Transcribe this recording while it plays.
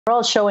We're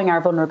all showing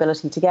our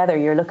vulnerability together.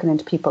 You're looking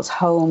into people's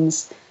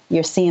homes,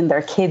 you're seeing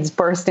their kids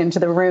burst into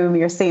the room,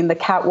 you're seeing the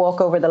cat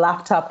walk over the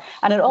laptop,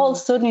 and it all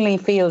suddenly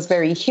feels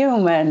very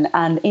human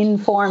and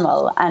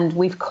informal. And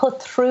we've cut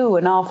through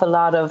an awful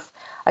lot of,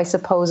 I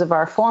suppose, of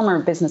our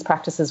former business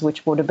practices,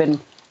 which would have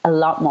been a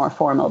lot more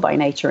formal by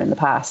nature in the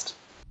past.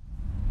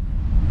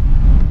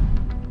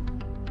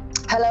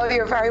 Hello,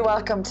 you're very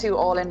welcome to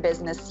All in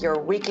Business, your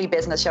weekly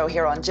business show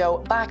here on JOE,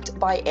 backed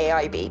by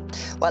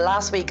AIB. Well,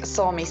 last week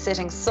saw me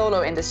sitting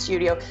solo in the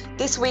studio.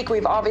 This week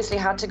we've obviously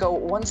had to go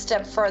one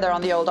step further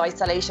on the old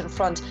isolation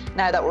front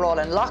now that we're all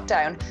in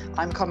lockdown.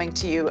 I'm coming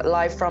to you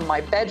live from my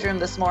bedroom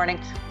this morning,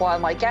 while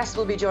my guest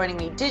will be joining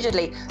me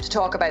digitally to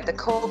talk about the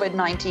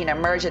COVID-19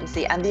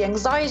 emergency and the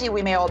anxiety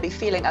we may all be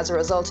feeling as a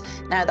result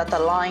now that the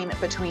line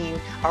between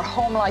our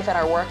home life and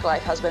our work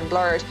life has been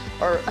blurred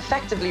or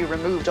effectively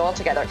removed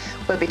altogether.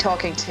 We'll be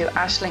talking to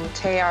Aisling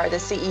Teillard, the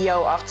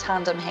CEO of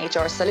Tandem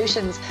HR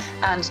Solutions,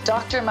 and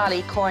Dr.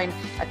 Malie Coyne,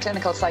 a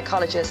clinical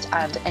psychologist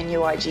and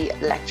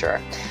NUIG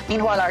lecturer.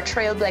 Meanwhile, our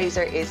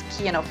trailblazer is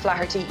Cian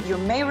O'Flaherty. You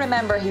may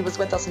remember he was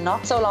with us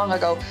not so long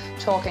ago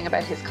talking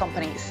about his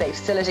company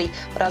Safecility,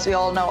 but as we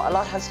all know, a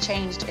lot has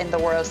changed in the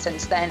world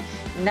since then.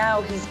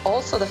 Now he's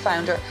also the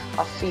founder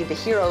of Feed the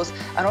Heroes,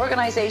 an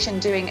organisation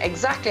doing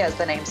exactly as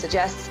the name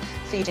suggests,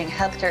 feeding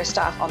healthcare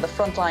staff on the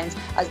front lines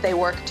as they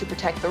work to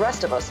protect the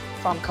rest of us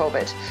from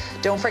COVID.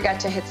 Don't forget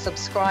to hit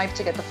subscribe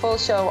to get the full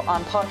show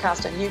on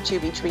podcast and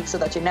YouTube each week so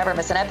that you never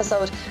miss an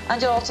episode.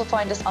 And you'll also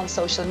find us on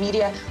social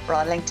media. We're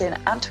on LinkedIn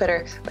and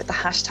Twitter with the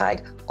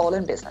hashtag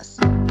AllInBusiness.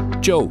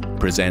 JOE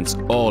presents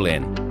All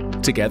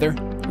In, together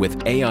with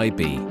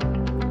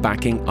AIB,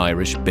 backing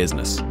Irish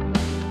business.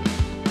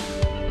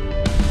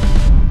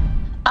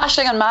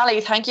 Aisling and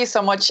Malie, thank you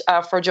so much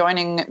for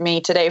joining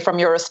me today from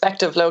your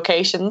respective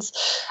locations.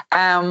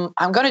 I'm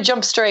going to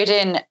jump straight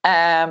in.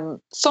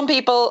 Some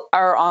people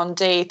are on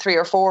day 3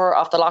 or 4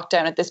 of the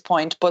lockdown at this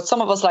point, but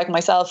some of us, like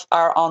myself,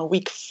 are on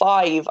week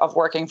 5 of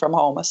working from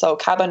home. So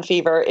cabin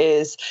fever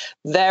is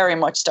very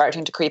much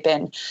starting to creep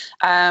in.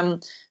 From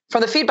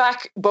the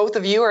feedback both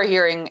of you are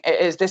hearing,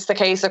 is this the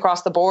case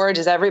across the board?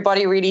 Is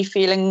everybody really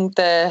feeling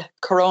the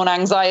corona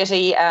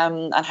anxiety?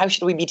 And how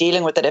should we be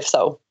dealing with it if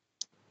so?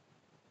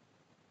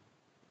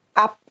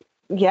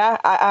 Yeah,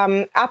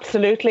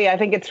 absolutely. I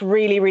think it's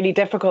really, really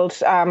difficult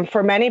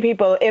for many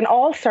people in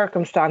all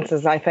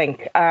circumstances, I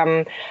think.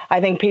 I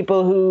think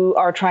people who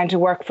are trying to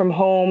work from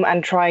home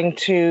and trying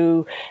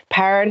to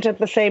parent at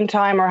the same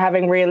time are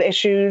having real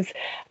issues.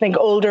 I think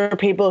older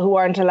people who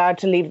aren't allowed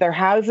to leave their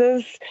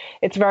houses,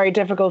 it's very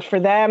difficult for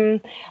them.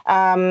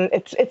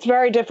 It's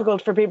very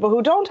difficult for people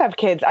who don't have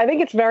kids. I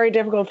think it's very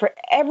difficult for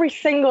every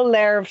single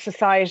layer of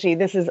society.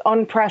 This is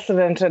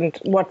unprecedented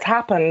what's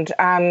happened.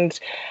 And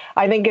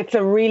I think it's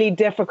a really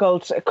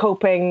difficult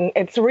thing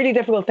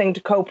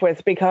to cope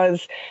with,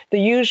 because the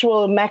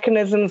usual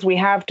mechanisms we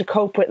have to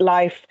cope with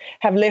life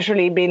have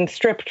literally been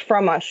stripped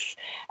from us.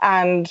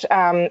 And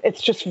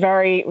it's just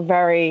very,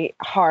 very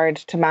hard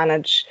to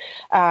manage.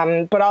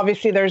 But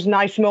obviously there's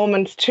nice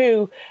moments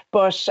too.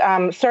 But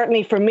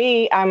certainly for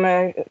me, I'm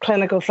a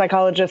clinical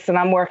psychologist and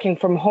I'm working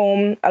from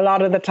home a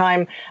lot of the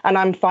time. And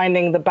I'm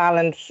finding the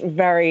balance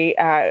very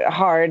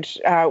hard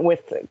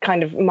with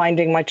kind of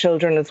minding my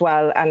children as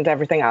well and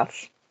everything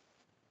else.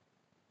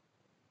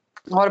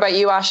 What about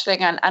you,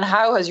 Aisling, and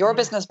how has your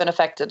business been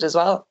affected as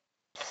well?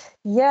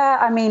 Yeah,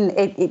 I mean,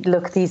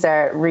 look, these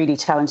are really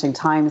challenging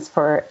times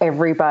for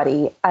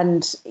everybody.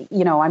 And,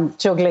 you know, I'm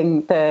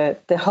juggling the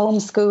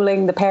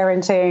homeschooling, the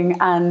parenting,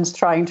 and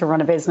trying to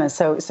run a business.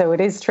 So it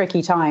is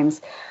tricky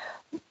times.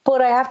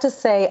 But I have to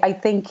say, I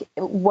think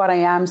what I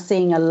am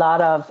seeing a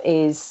lot of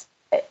is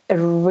a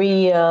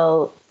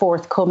real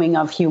forthcoming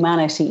of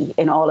humanity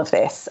in all of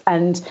this.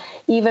 And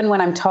even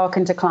when I'm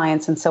talking to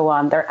clients and so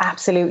on, they're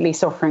absolutely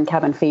suffering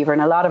cabin fever.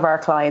 And a lot of our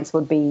clients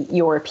would be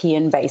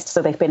European based.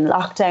 So they've been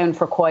locked down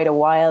for quite a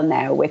while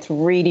now with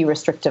really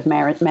restrictive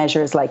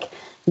measures like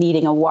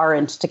needing a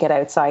warrant to get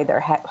outside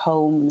their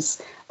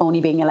homes, only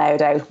being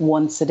allowed out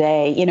once a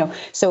day, you know,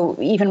 so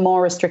even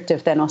more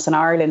restrictive than us in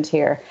Ireland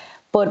here.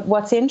 But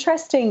what's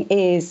interesting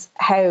is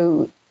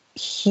how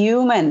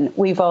human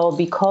we've all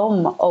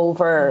become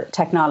over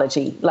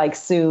technology like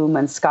Zoom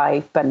and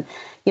Skype. And,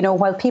 you know,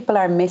 while people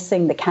are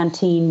missing the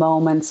canteen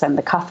moments and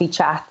the coffee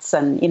chats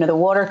and, you know, the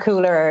water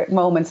cooler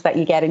moments that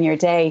you get in your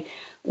day,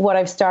 what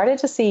I've started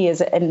to see is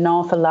an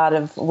awful lot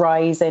of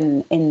rise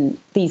in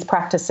these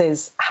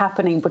practices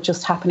happening, but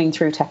just happening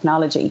through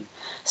technology.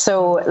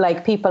 So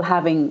like people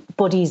having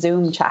buddy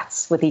Zoom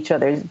chats with each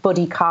other,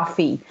 buddy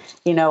coffee.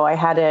 You know, I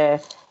had a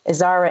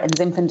Zara and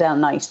Zinfandel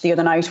night the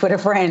other night with a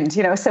friend,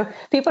 you know, so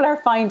people are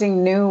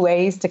finding new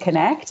ways to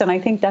connect. And I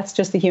think that's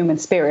just the human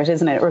spirit,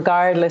 isn't it?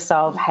 Regardless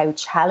of how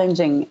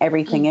challenging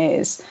everything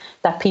is,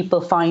 that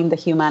people find the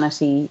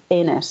humanity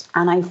in it.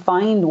 And I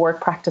find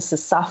work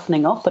practices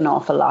softening up an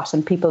awful lot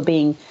and people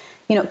being,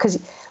 you know, because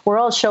we're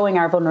all showing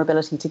our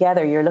vulnerability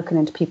together. You're looking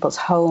into people's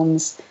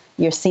homes,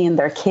 you're seeing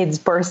their kids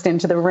burst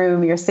into the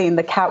room, you're seeing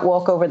the cat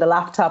walk over the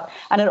laptop,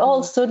 and it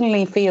all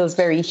suddenly feels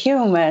very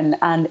human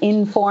and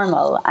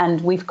informal.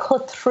 And we've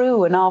cut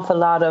through an awful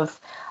lot of,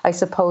 I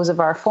suppose, of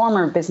our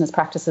former business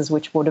practices,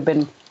 which would have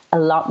been a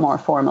lot more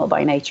formal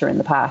by nature in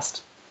the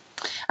past.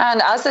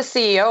 And as the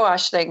CEO,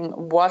 Aisling,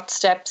 what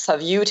steps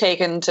have you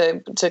taken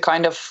to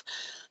kind of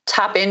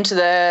tap into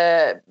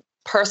the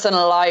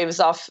personal lives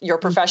of your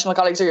professional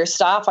colleagues or your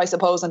staff, I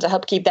suppose, and to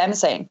help keep them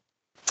sane?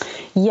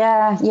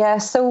 Yeah.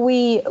 So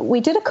we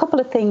did a couple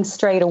of things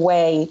straight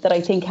away that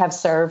I think have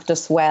served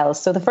us well.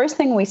 So the first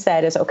thing we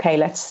said is, okay,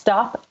 let's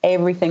stop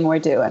everything we're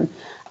doing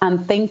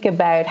and think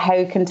about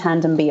how can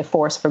Tandem be a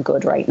force for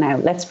good right now.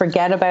 Let's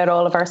forget about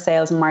all of our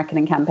sales and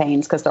marketing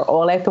campaigns because they're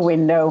all out the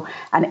window,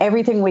 and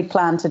everything we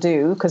plan to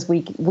do, because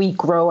we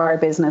grow our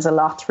business a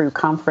lot through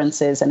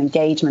conferences and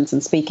engagements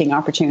and speaking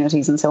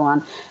opportunities and so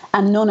on,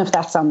 and none of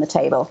that's on the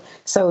table.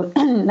 So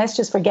let's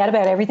just forget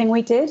about everything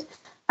we did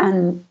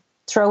and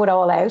throw it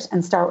all out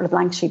and start with a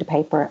blank sheet of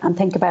paper and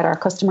think about our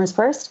customers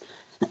first.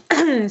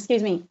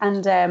 Excuse me.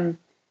 And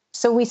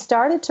so we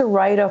started to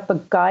write up a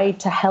guide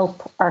to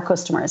help our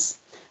customers.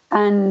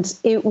 And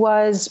it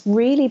was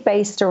really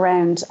based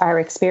around our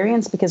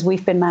experience, because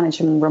we've been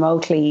managing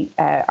remotely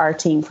our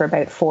team for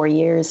about 4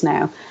 years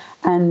now.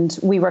 And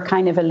we were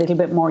kind of a little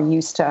bit more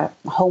used to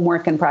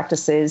homework and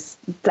practices,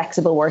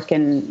 flexible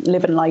working,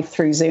 living life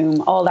through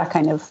Zoom, all that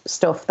kind of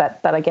stuff that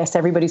I guess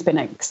everybody's been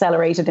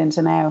accelerated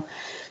into now.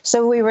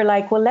 So we were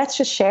like, well, let's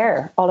just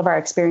share all of our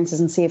experiences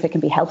and see if it can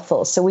be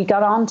helpful. So we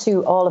got on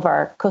to all of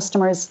our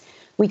customers.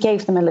 We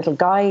gave them a little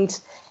guide.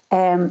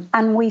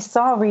 And we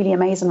saw really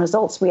amazing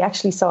results. We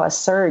actually saw a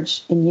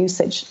surge in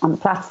usage on the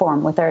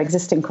platform with our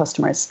existing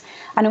customers.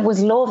 And it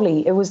was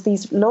lovely. It was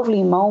these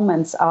lovely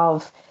moments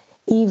of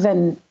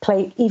even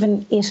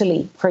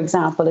Italy, for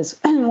example, is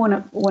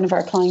one of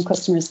our client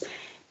customers.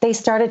 They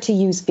started to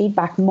use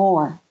feedback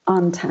more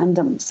on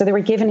Tandem. So they were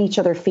giving each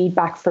other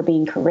feedback for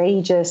being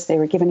courageous. They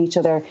were giving each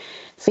other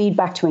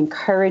feedback to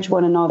encourage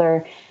one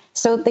another.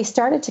 So they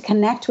started to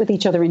connect with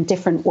each other in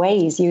different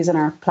ways using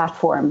our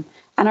platform.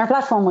 And our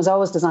platform was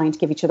always designed to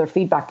give each other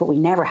feedback, but we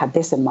never had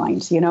this in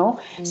mind, you know?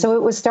 So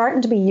it was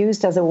starting to be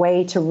used as a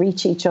way to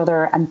reach each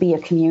other and be a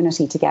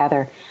community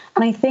together.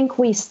 And I think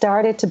we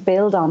started to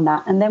build on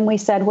that. And then we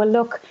said, well,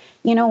 look,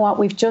 you know what?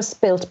 We've just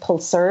built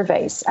pulse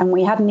surveys and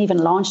we hadn't even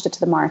launched it to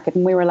the market.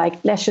 And we were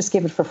like, let's just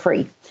give it for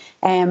free.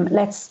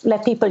 Let's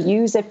let people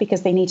use it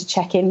because they need to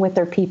check in with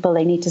their people.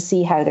 They need to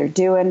see how they're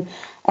doing.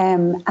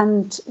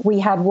 And we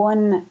had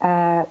one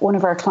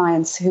of our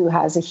clients who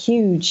has a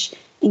huge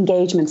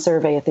engagement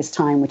survey at this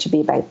time, which would be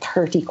about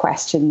 30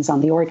 questions on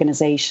the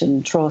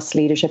organization, trust,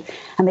 leadership.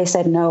 And they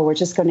said, no, we're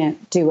just going to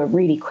do a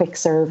really quick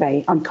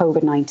survey on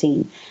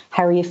COVID-19.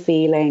 How are you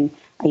feeling?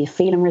 Are you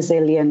feeling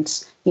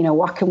resilient? You know,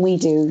 what can we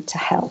do to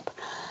help?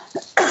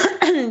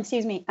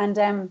 Excuse me. And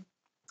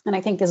I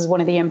think this is one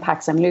of the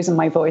impacts. I'm losing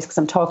my voice because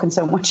I'm talking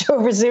so much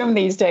over Zoom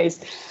these days.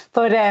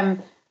 But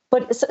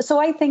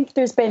I think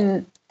there's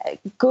been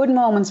good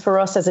moments for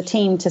us as a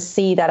team to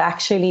see that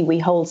actually we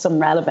hold some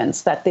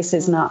relevance, that this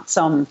is not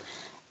some,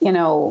 you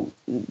know,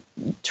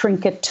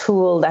 trinket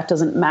tool that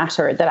doesn't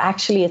matter, that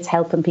actually it's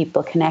helping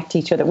people connect to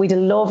each other. We had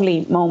a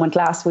lovely moment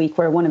last week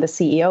where one of the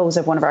CEOs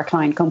of one of our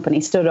client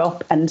companies stood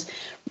up and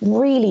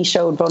really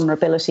showed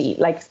vulnerability,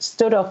 like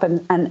stood up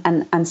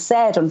and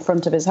said in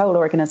front of his whole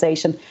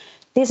organization,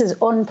 this is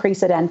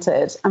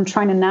unprecedented. I'm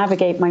trying to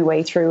navigate my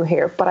way through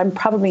here, but I'm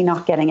probably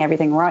not getting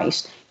everything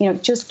right. You know,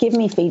 just give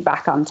me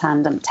feedback on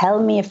Tandem.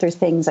 Tell me if there's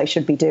things I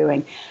should be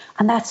doing.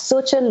 And that's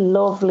such a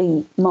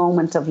lovely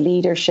moment of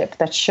leadership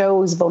that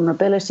shows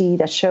vulnerability,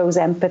 that shows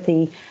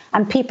empathy,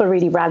 and people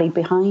really rallied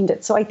behind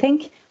it. So I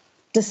think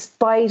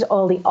despite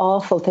all the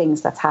awful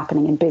things that's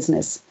happening in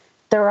business,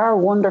 there are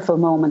wonderful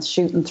moments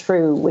shooting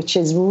through, which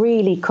is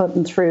really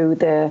cutting through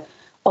the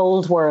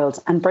old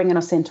world and bringing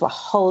us into a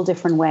whole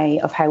different way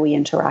of how we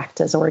interact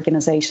as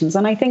organizations.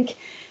 And I think,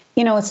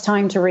 you know, it's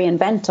time to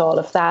reinvent all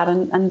of that.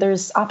 And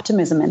there's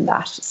optimism in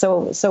that.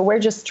 So we're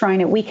just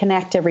we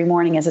connect every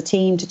morning as a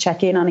team to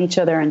check in on each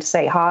other and to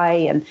say hi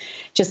and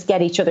just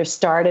get each other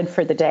started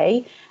for the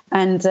day.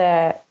 And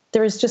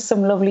there's just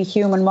some lovely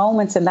human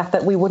moments in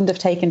that we wouldn't have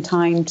taken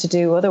time to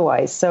do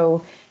otherwise.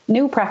 So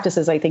new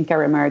practices, I think,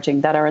 are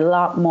emerging that are a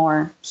lot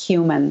more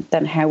human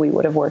than how we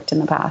would have worked in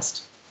the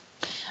past.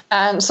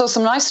 So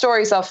some nice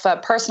stories of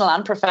personal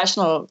and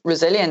professional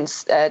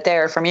resilience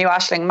there from you,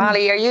 Aisling.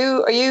 Malie, are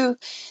you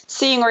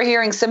seeing or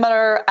hearing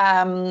similar?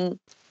 And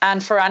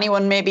for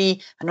anyone,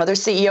 maybe another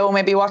CEO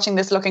maybe watching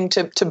this looking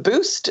to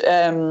boost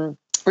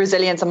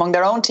resilience among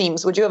their own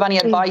teams, would you have any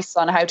advice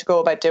on how to go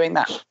about doing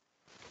that?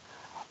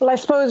 Well, I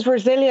suppose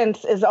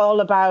resilience is all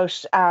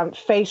about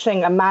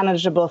facing a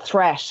manageable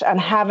threat and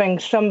having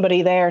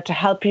somebody there to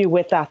help you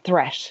with that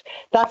threat.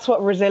 That's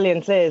what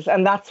resilience is,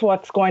 and that's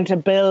what's going to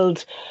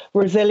build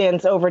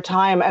resilience over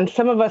time. And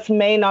some of us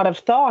may not have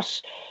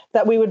thought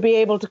that we would be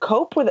able to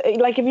cope with it.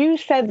 Like if you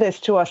said this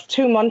to us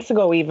 2 months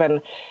ago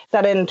even,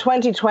 that in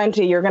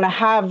 2020 you're going to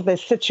have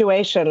this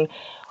situation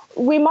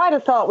we might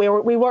have thought we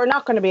were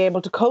not going to be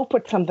able to cope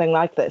with something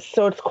like this.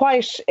 So it's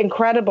quite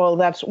incredible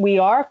that we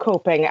are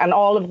coping, and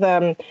all of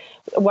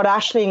what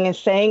Aisling is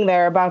saying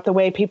there about the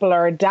way people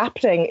are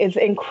adapting is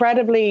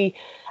incredibly,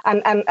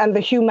 and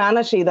the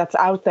humanity that's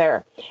out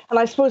there. And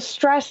I suppose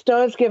stress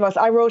does give us,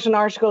 I wrote an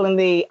article in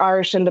the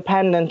Irish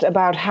Independent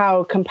about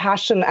how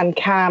compassion and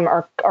calm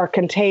are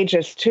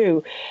contagious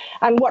too.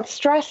 And what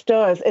stress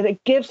does is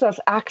it gives us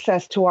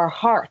access to our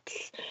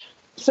hearts.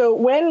 So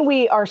when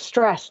we are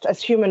stressed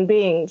as human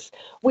beings,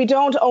 we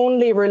don't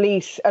only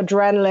release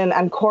adrenaline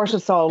and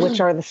cortisol,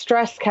 which are the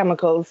stress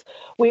chemicals.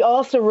 We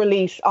also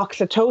release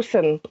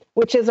oxytocin,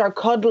 which is our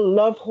cuddle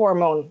love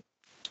hormone.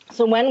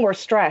 So when we're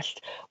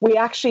stressed, we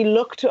actually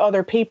look to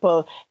other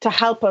people to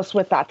help us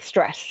with that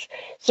stress.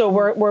 So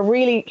we're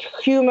really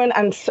human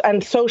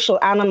and social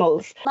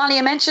animals. Malie,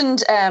 you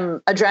mentioned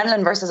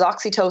adrenaline versus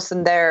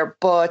oxytocin there,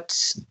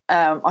 but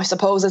I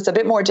suppose it's a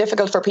bit more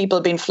difficult for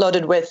people being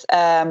flooded with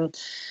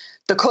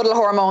the cuddle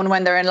hormone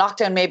when they're in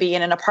lockdown, maybe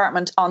in an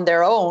apartment on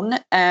their own.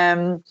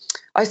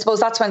 I suppose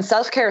that's when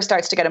self-care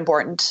starts to get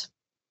important.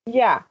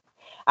 Yeah,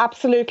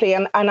 absolutely.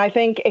 And I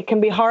think it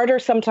can be harder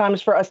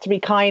sometimes for us to be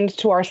kind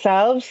to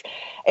ourselves.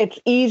 It's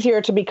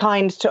easier to be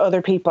kind to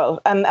other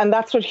people. And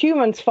that's what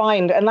humans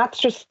find. And that's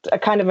just a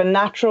kind of a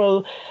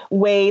natural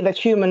way that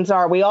humans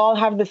are. We all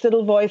have this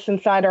little voice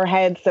inside our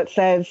heads that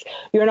says,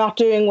 you're not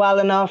doing well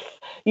enough.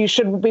 You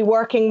should be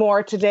working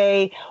more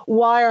today.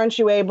 Why aren't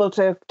you able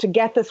to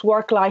get this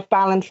work-life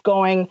balance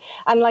going?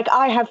 And like,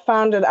 I have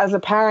found it as a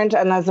parent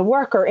and as a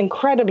worker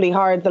incredibly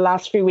hard the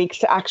last few weeks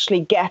to actually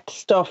get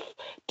stuff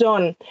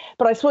done.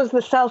 But I suppose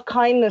the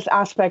self-kindness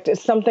aspect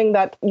is something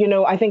that,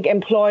 I think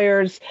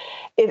employers,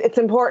 it's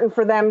important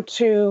for them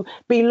to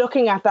be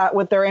looking at that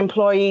with their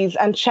employees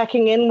and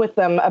checking in with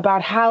them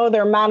about how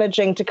they're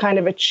managing to kind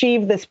of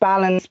achieve this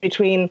balance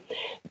between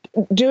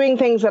doing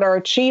things that are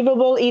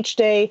achievable each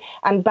day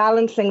and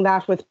balancing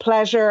that with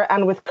pleasure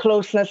and with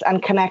closeness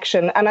and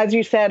connection. And as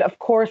you said, of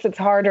course, it's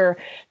harder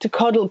to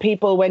cuddle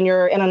people when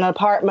you're in an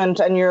apartment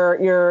and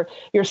you're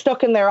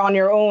stuck in there on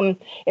your own.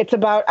 It's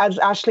about, as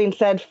Aisling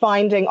said,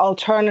 finding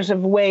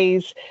alternative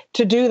ways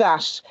to do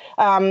that.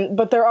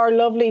 But there are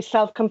lovely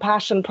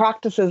self-compassion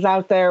practices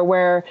out there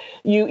where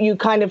you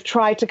kind of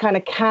try to kind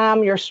of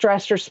calm your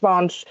stress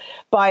response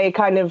by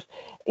kind of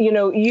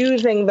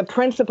using the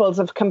principles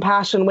of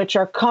compassion, which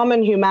are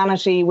common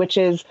humanity, which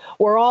is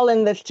we're all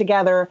in this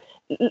together.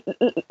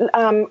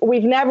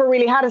 We've never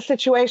really had a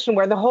situation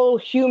where the whole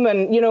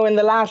human, in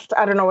the last,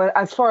 I don't know,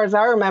 as far as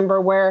I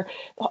remember, where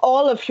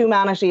all of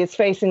humanity is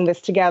facing this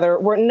together,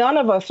 where none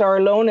of us are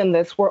alone in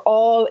this. We're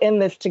all in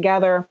this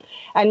together,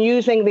 and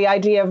using the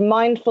idea of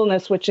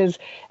mindfulness, which is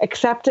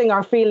accepting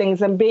our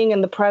feelings and being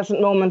in the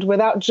present moment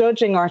without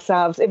judging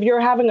ourselves. If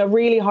you're having a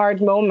really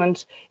hard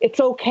moment,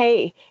 it's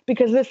okay,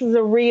 because this is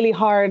a really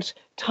hard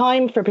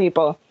time for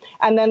people.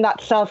 And then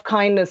that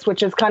self-kindness,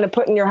 which is kind of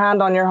putting your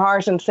hand on your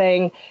heart and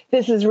saying,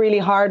 this is really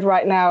hard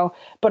right now,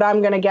 but I'm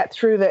going to get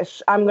through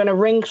this. I'm going to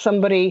ring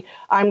somebody.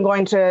 I'm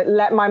going to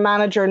let my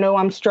manager know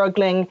I'm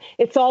struggling.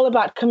 It's all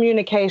about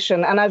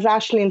communication. And as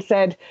Aisling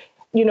said,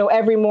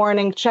 every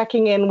morning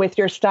checking in with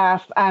your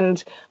staff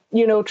and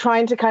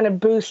trying to kind of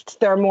boost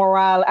their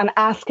morale and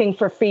asking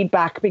for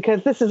feedback,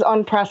 because this is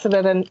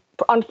unprecedented.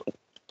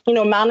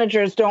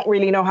 Managers don't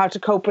really know how to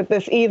cope with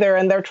this either,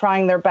 and they're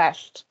trying their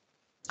best.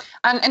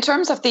 And in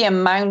terms of the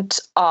amount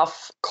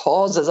of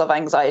causes of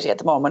anxiety at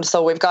the moment,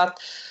 so we've got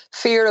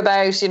fear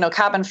about,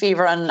 cabin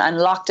fever and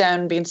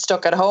lockdown, being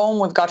stuck at home.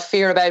 We've got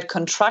fear about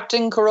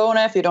contracting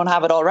corona if you don't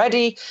have it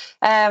already.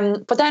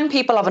 But then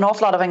people have an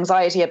awful lot of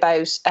anxiety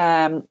about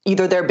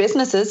either their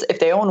businesses, if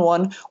they own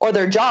one, or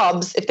their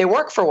jobs, if they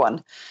work for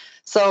one.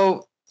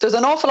 So there's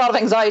an awful lot of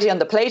anxiety on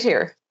the plate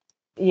here.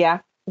 Yeah,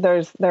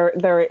 there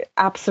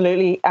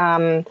absolutely.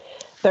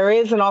 There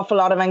is an awful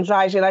lot of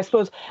anxiety. And I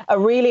suppose a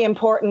really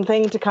important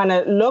thing to kind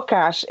of look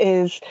at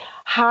is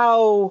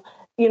how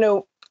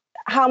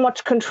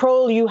much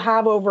control you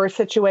have over a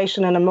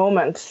situation in a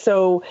moment.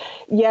 So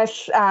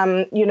yes,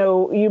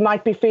 you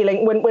might be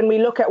feeling, when we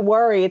look at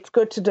worry, it's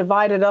good to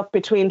divide it up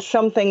between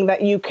something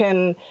that you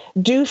can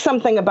do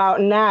something about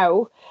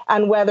now,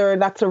 and whether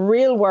that's a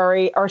real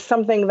worry or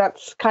something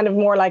that's kind of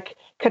more like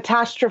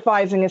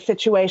catastrophizing a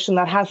situation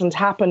that hasn't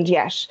happened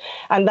yet.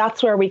 And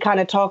that's where we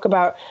kind of talk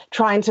about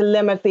trying to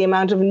limit the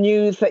amount of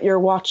news that you're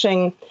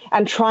watching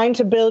and trying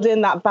to build in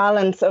that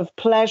balance of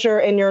pleasure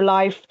in your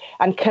life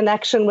and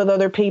connection with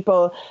other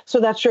people, so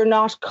that you're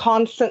not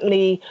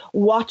constantly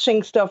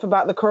watching stuff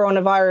about the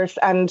coronavirus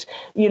and,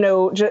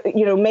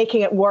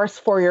 making it worse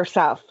for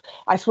yourself.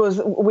 I suppose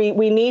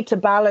we need to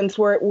balance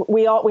where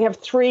we have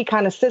three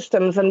kind of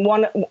systems, and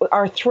one,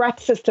 our threat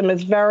system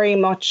is very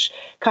much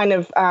kind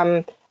of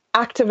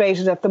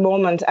activated at the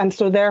moment. And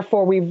so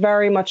therefore we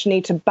very much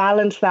need to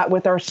balance that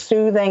with our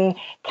soothing,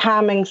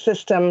 calming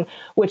system,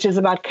 which is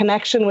about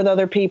connection with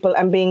other people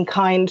and being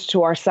kind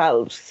to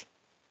ourselves.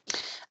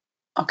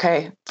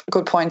 Okay,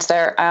 good points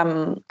there.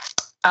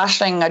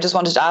 Aisling, I just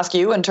wanted to ask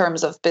you, in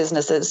terms of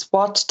businesses,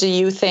 what do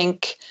you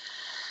think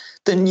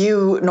the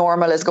new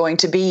normal is going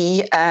to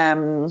be?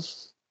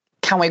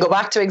 Can can we go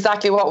back to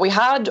exactly what we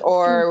had,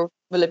 or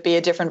will it be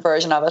a different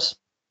version of it?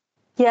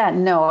 Yeah,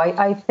 no,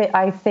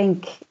 I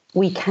think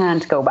we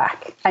can't go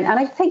back. And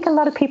I think a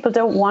lot of people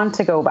don't want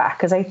to go back,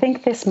 because I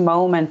think this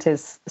moment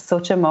is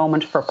such a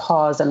moment for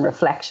pause and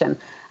reflection.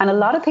 And a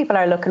lot of people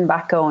are looking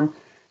back going,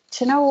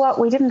 do you know what?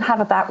 We didn't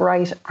have it that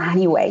right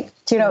anyway.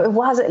 Do you know, it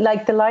wasn't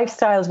like the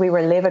lifestyles we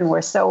were living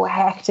were so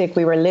hectic.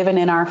 We were living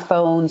in our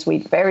phones. We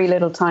had very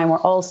little time. We're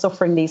all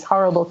suffering these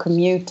horrible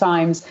commute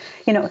times.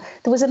 You know,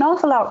 there was an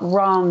awful lot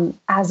wrong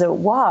as it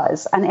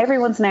was. And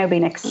everyone's now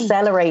been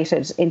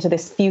accelerated into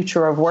this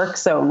future of work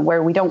zone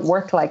where we don't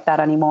work like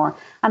that anymore.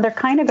 And they're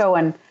kind of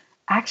going,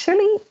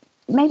 actually,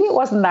 maybe it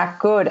wasn't that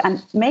good.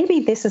 And maybe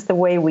this is the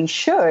way we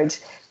should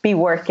be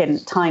working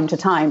time to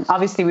time.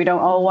 Obviously, we don't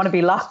all want to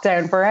be locked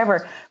down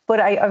forever. But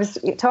I was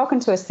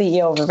talking to a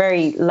CEO of a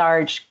very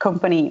large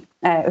company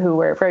who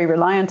were very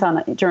reliant on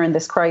it during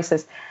this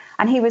crisis.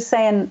 And he was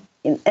saying,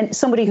 and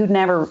somebody who'd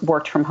never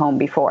worked from home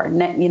before,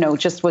 you know,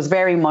 just was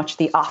very much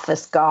the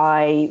office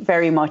guy,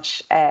 very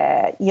much,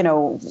 you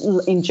know,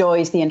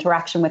 enjoys the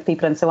interaction with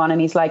people and so on.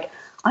 And he's like,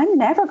 I'm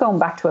never going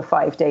back to a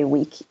 5-day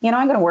week. You know,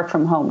 I'm going to work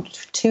from home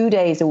 2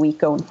 days a week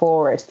going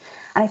forward.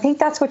 And I think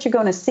that's what you're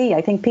going to see.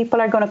 I think people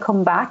are going to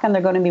come back and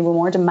they're going to be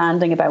more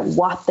demanding about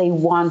what they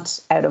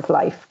want out of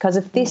life. Because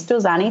if this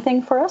does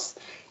anything for us,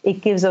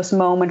 it gives us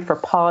moment for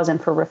pause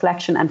and for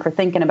reflection and for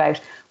thinking about,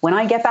 when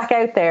I get back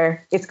out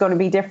there, it's going to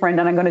be different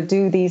and I'm going to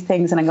do these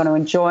things and I'm going to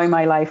enjoy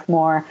my life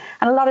more.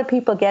 And a lot of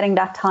people getting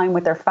that time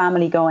with their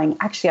family going,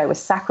 actually, I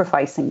was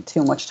sacrificing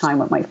too much time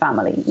with my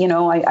family. You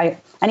know,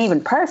 and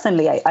even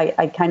personally,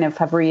 I kind of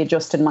have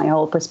readjusted my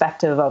whole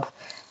perspective of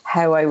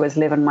how I was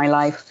living my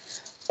life.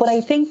 But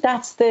I think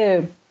that's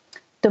the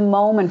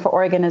moment for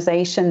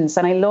organizations.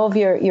 And I love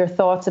your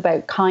thoughts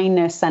about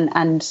kindness and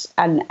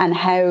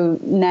how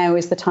now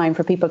is the time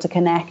for people to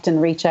connect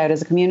and reach out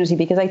as a community,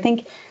 because I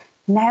think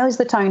now is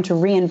the time to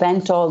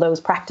reinvent all those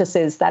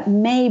practices that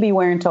maybe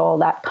weren't all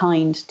that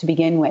kind to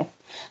begin with.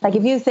 Like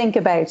if you think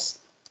about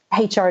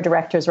HR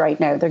directors right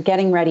now, they're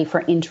getting ready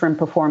for interim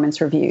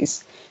performance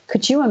reviews.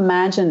 Could you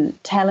imagine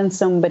telling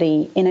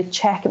somebody in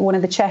one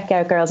of the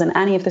checkout girls in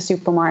any of the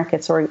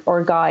supermarkets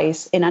or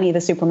guys in any of the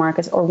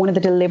supermarkets, or one of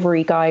the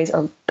delivery guys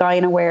or guy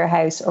in a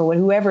warehouse or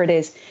whoever it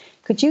is,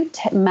 could you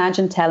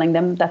imagine telling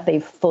them that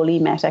they've fully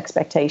met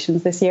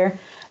expectations this year?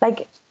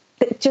 Like,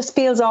 it just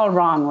feels all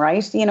wrong,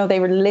 right? You know, they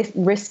were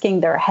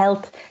risking their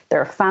health,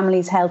 their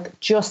family's health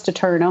just to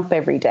turn up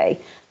every day.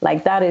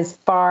 Like, that is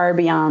far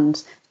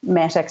beyond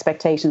met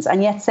expectations.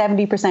 And yet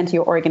 70% of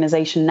your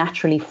organization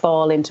naturally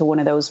fall into one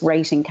of those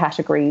rating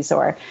categories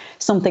or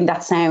something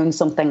that sounds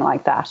something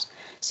like that.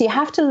 So you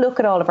have to look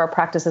at all of our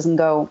practices and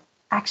go,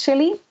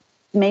 actually,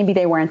 maybe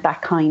they weren't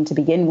that kind to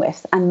begin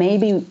with. And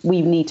maybe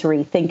we need to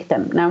rethink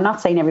them. Now, I'm not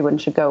saying everyone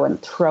should go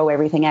and throw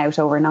everything out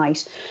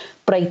overnight,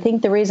 but I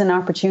think there is an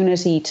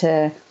opportunity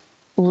to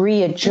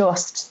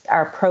readjust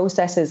our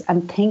processes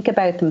and think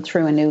about them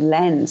through a new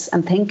lens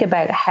and think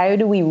about how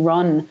do we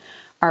run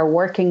our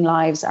working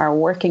lives, our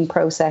working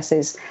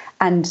processes,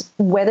 and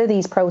whether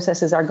these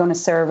processes are going to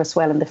serve us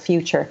well in the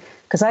future.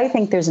 Because I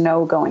think there's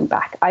no going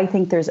back. I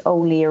think there's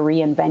only a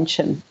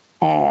reinvention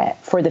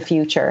for the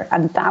future.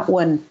 And that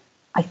one,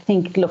 I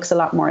think, looks a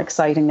lot more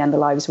exciting than the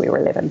lives we were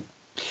living.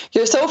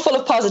 You're so full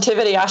of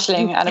positivity,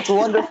 Aisling, and it's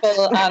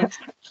wonderful. And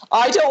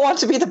I don't want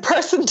to be the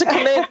person to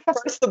come in,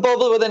 burst the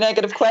bubble with a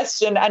negative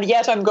question, and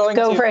yet I'm going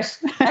to. Go for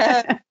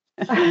it.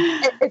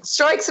 It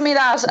strikes me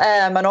that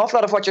an awful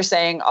lot of what you're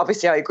saying,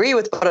 obviously I agree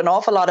with, but an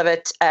awful lot of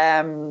it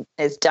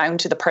is down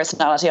to the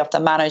personality of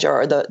the manager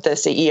or the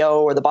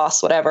CEO or the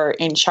boss, whatever,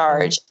 in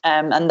charge.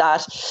 And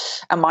that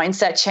a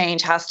mindset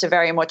change has to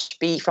very much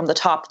be from the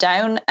top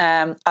down.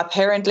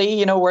 Apparently,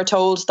 you know, we're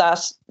told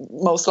that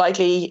most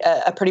likely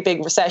a pretty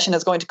big recession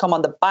is going to come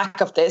on the back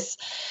of this.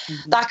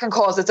 That can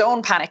cause its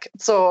own panic.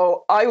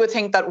 So I would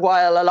think that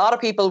while a lot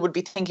of people would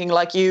be thinking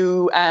like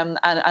you and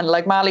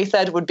like Malie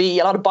said, would be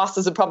a lot of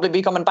bosses would probably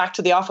be coming back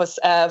to the office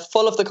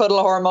full of the cuddle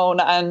hormone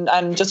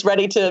and just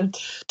ready to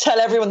tell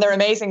everyone they're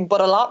amazing.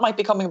 But a lot might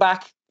be coming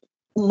back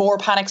more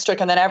panic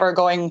stricken than ever,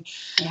 going,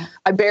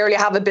 I barely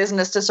have a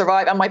business to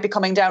survive, and might be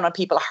coming down on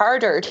people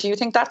harder. Do you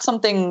think that's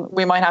something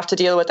we might have to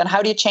deal with? And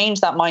how do you change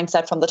that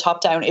mindset from the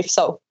top down, if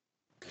so?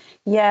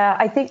 Yeah,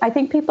 I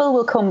think people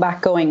will come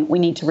back going, we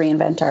need to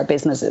reinvent our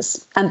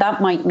businesses. And that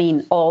might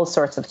mean all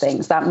sorts of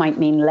things. That might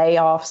mean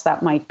layoffs.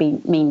 That might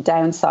mean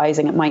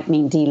downsizing. It might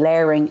mean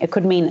delayering. It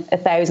could mean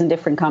 1,000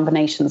 different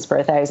combinations for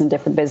 1,000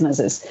 different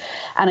businesses.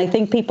 And I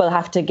think people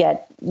have to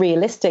get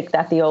realistic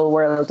that the old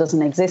world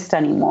doesn't exist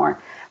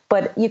anymore.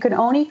 But you can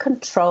only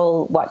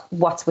control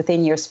what's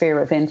within your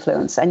sphere of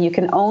influence, and you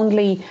can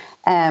only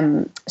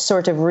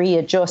sort of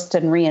readjust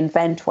and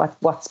reinvent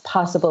what's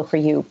possible for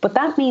you. But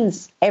that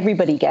means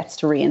everybody gets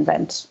to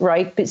reinvent,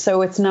 right?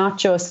 So it's not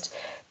just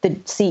the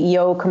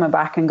CEO coming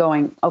back and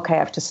going, okay, I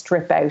have to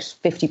strip out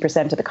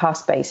 50% of the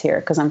cost base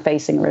here because I'm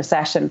facing a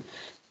recession.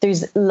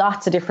 There's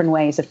lots of different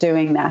ways of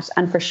doing that.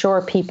 And for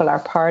sure, people are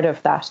part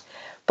of that.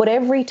 But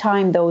every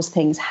time those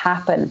things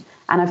happen,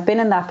 and I've been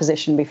in that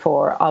position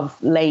before of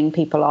laying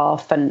people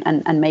off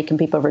and making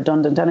people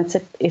redundant, and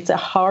it's a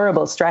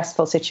horrible,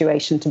 stressful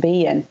situation to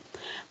be in.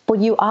 But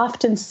you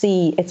often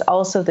see it's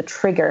also the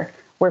trigger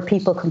where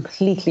people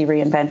completely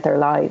reinvent their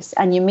lives,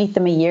 and you meet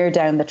them a year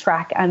down the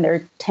track and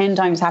they're 10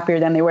 times happier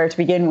than they were to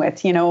begin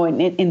with,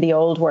 in the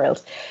old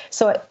world.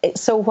 So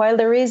while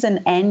there is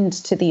an end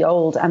to the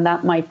old, and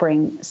that might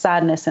bring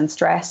sadness and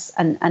stress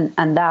and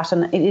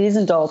it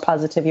isn't all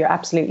positive, you're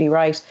absolutely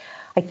right.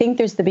 I think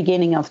there's the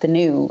beginning of the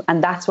new,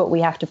 and that's what we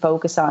have to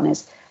focus on,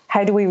 is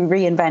how do we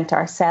reinvent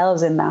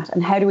ourselves in that,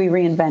 and how do we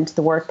reinvent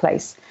the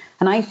workplace?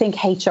 And I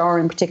think HR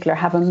in particular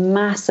have a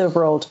massive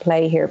role to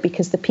play here,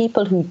 because the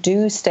people who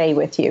do stay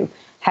with you,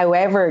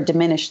 however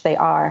diminished they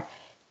are,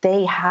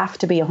 they have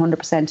to be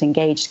 100%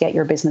 engaged to get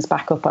your business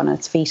back up on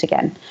its feet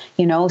again.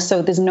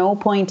 So there's no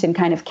point in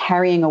kind of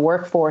carrying a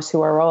workforce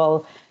who are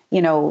all,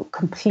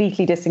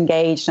 completely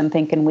disengaged and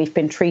thinking we've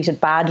been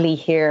treated badly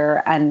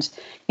here. And,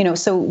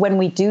 so when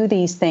we do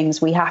these things,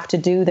 we have to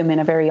do them in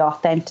a very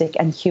authentic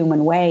and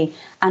human way.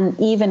 And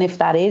even if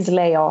that is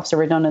layoffs or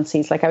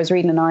redundancies, like I was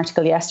reading an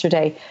article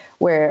yesterday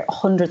where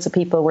hundreds of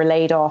people were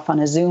laid off on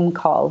a Zoom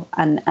call,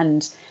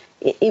 and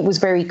it was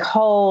very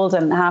cold,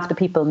 and half the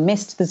people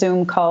missed the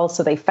Zoom call,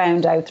 so they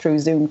found out through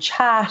Zoom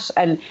chat.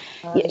 And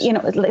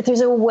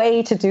there's a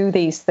way to do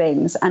these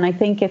things, and I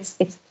think it's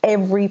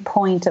every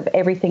point of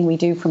everything we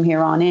do from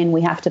here on in, we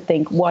have to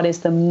think, what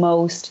is the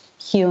most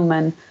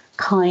human,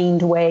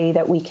 kind way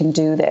that we can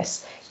do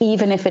this,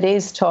 even if it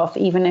is tough,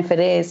 even if it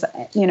is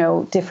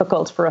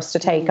difficult for us to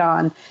take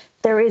on.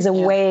 There is a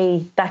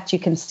way that you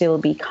can still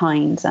be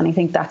kind, and I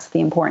think that's the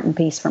important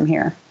piece from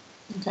here.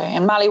 Okay.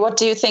 And Malie, what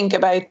do you think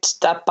about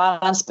that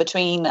balance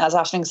between, as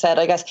Aisling said,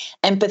 I guess,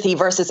 empathy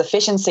versus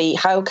efficiency?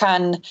 How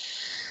can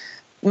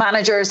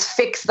managers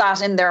fix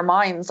that in their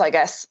minds, I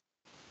guess?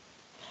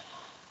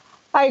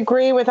 I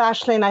agree with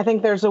Aisling. I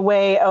think there's a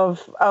way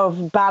of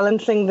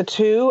balancing the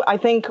two. I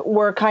think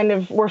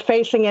we're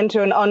facing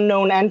into an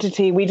unknown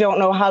entity. We don't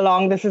know how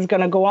long this is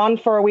going to go on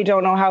for. We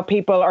don't know how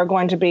people are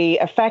going to be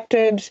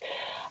affected.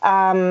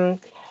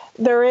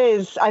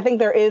 I think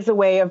there is a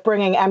way of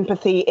bringing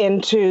empathy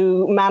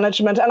into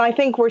management. And I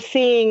think we're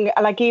seeing,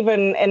 like,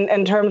 even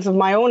in terms of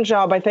my own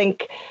job, I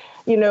think,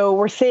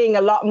 we're seeing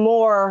a lot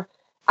more.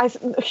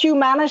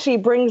 Humanity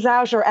brings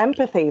out your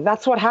empathy.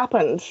 That's what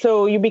happens.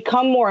 So you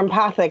become more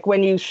empathic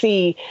when you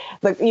see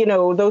those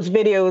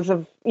videos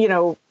of,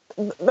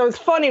 those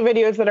funny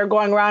videos that are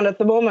going around at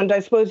the moment. I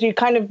suppose you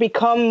kind of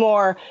become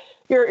more,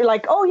 you're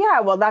like, oh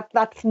yeah, well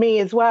that's me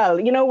as well.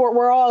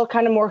 We're all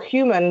kind of more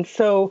human.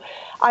 So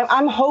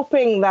I'm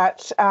hoping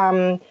that,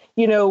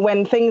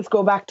 when things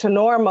go back to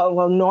normal,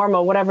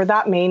 whatever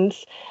that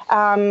means,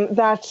 I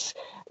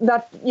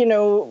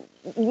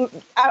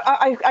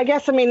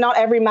guess, not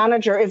every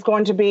manager is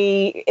going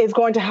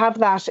to have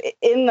that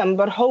in them,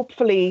 but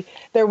hopefully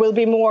there will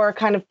be more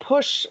kind of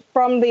push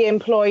from the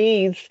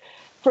employees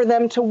for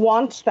them to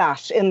want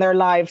that in their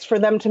lives, for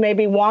them to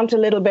maybe want a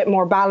little bit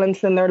more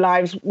balance in their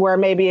lives, where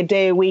maybe a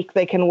day a week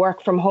they can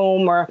work from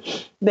home, or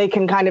they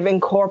can kind of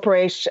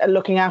incorporate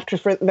looking after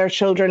for their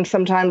children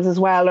sometimes as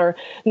well, or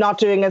not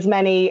doing as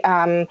many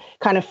kind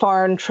of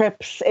foreign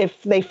trips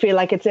if they feel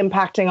like it's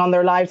impacting on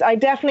their lives. I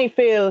definitely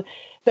feel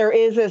there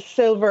is a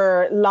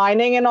silver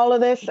lining in all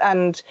of this,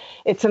 and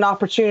it's an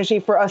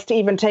opportunity for us to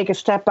even take a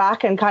step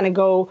back and kind of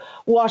go,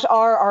 what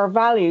are our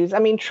values?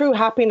 True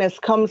happiness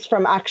comes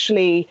from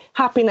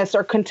happiness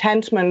or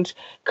contentment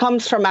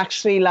comes from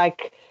looking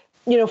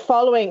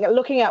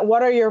at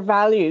what are your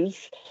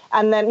values.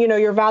 And then,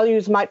 your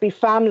values might be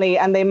family,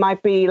 and they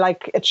might be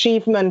like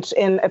achievement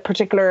in a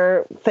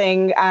particular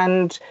thing,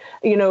 and,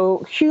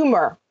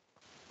 humor.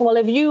 Well,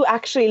 if you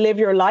actually live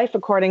your life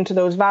according to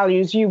those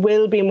values, you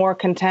will be more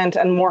content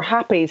and more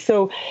happy.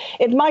 So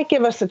it might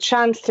give us a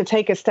chance to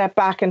take a step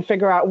back and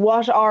figure out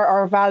what are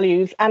our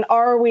values, and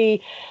are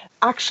we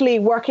actually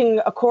working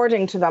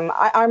according to them.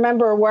 I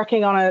remember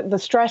working on the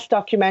stress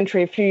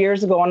documentary a few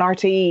years ago on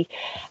RTE,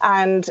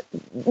 and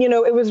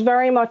it was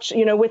very much,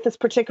 with this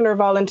particular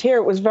volunteer,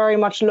 it was very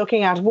much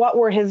looking at what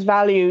were his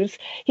values.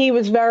 He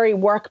was very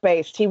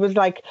work-based. He was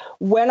like,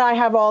 when I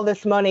have all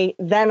this money,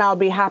 then I'll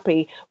be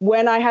happy.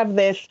 When I have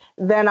this,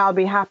 then I'll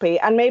be happy.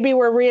 And maybe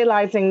we're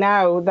realizing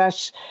now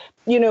that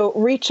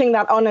reaching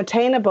that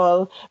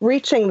unattainable,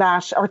 reaching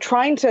that, or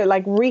trying to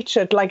reach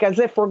it as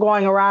if we're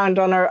going around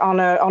on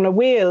a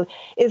wheel,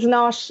 is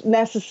not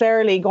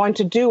necessarily going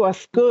to do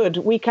us good.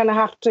 We kind of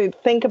have to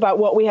think about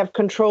what we have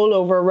control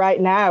over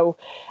right now,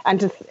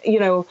 and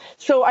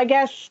so I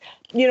guess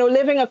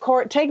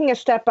taking a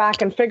step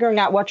back and figuring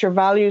out what your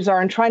values are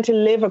and trying to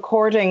live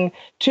according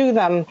to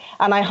them.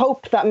 And I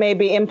hope that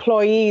maybe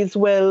employees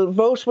will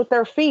vote with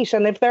their feet.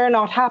 And if they're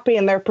not happy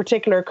in their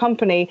particular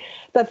company,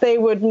 that they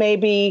would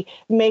maybe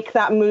make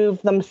that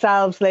move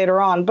themselves later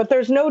on. But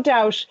there's no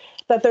doubt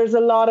that there's a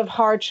lot of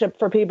hardship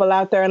for people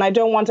out there. And I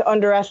don't want to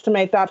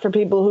underestimate that for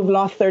people who've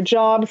lost their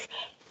jobs,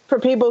 for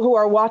people who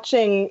are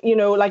watching,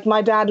 like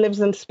my dad lives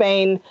in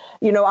Spain,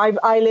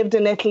 I lived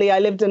in Italy, I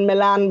lived in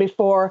Milan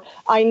before.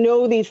 I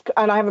know these,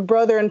 and I have a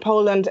brother in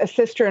Poland, a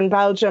sister in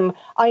Belgium.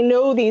 I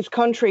know these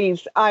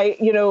countries. I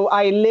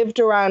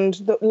lived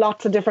around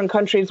lots of different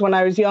countries when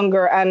I was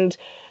younger, and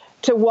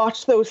to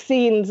watch those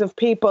scenes of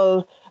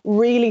people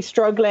really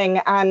struggling,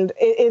 and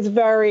it is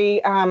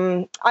very,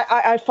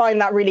 I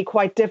find that really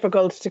quite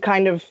difficult to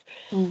kind of,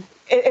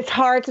 it's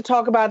hard to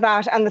talk about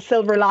that and the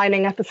silver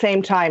lining at the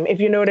same time, if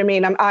you know what I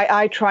mean.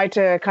 I try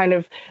to kind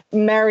of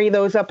marry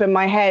those up in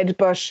my head,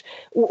 but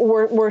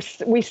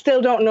we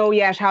still don't know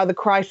yet how the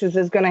crisis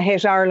is going to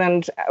hit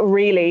Ireland,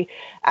 really.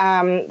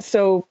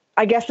 So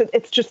I guess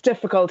it's just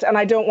difficult, and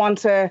I don't want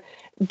to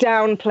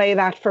downplay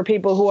that for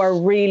people who are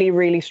really,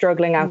 really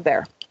struggling out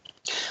there.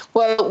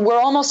 Well, we're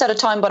almost out of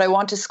time, but I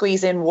want to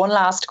squeeze in one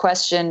last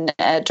question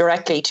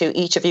directly to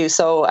each of you.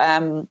 So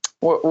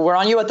we're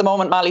on you at the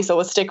moment, Malie, so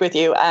we'll stick with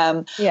you.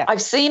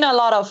 I've seen a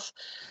lot of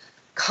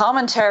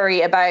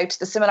commentary about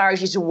the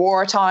similarities to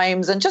war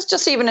times, and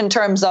just even in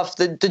terms of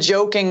the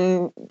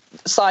joking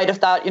side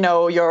of that,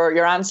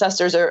 your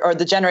ancestors or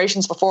the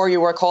generations before you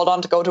were called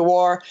on to go to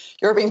war.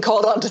 You're being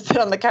called on to sit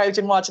on the couch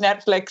and watch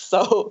Netflix,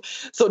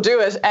 so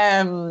do it.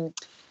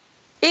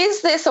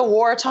 Is this a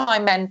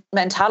wartime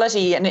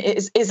mentality, and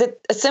is it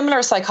a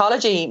similar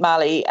psychology,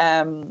 Malie,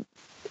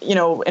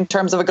 in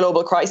terms of a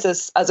global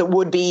crisis as it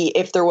would be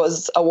if there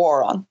was a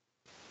war on?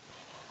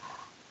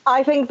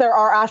 I think there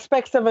are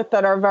aspects of it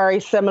that are very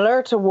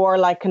similar to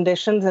war-like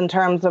conditions in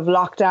terms of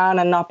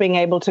lockdown and not being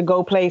able to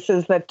go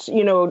places that,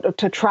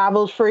 to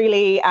travel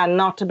freely and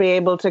not to be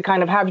able to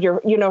kind of have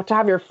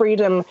your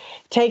freedom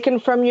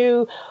taken from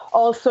you.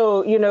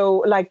 Also,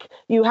 like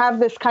you have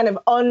this kind of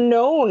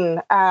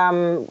unknown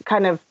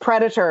kind of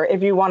predator,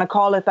 if you want to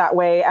call it that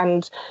way.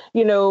 And,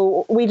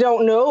 we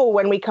don't know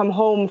when we come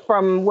home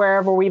from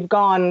wherever we've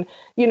gone,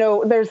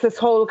 there's this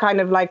whole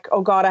kind of like,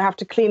 oh God, I have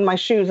to clean my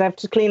shoes. I have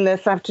to clean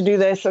this. I have to do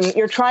this. And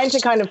you're trying to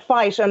kind of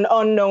fight an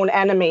unknown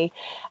enemy.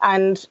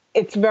 And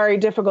it's very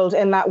difficult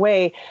in that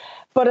way.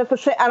 But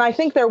and I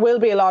think there will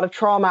be a lot of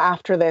trauma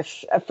after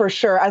this, for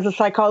sure. As a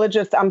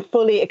psychologist, I'm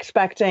fully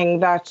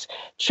expecting that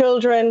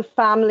children,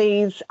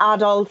 families,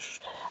 adults,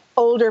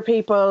 older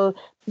people,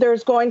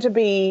 there's going to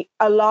be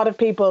a lot of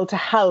people to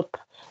help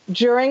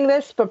during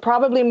this, but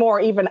probably more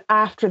even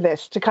after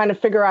this, to kind of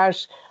figure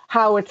out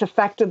how it's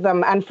affected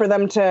them, and for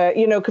them to,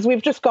 because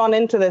we've just gone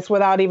into this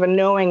without even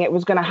knowing it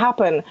was going to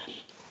happen.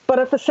 But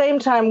at the same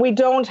time, we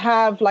don't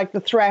have like the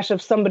threat of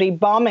somebody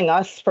bombing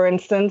us, for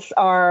instance,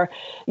 or,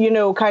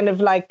 kind of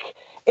like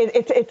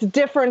it's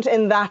different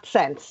in that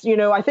sense.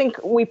 I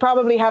think we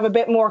probably have a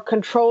bit more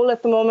control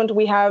at the moment.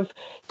 We have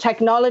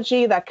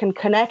technology that can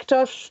connect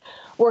us.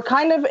 We're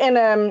kind of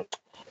in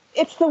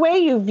it's the way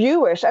you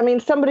view it. I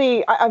mean,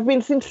 I've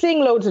been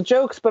seeing loads of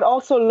jokes, but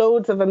also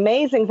loads of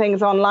amazing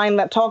things online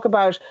that talk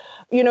about,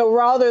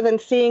 rather than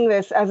seeing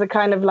this as a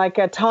kind of like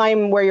a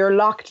time where you're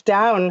locked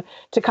down,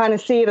 to kind of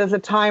see it as a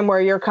time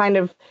where you're kind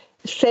of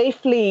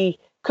safely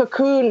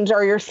cocooned,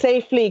 or you're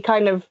safely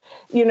kind of,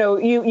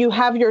 you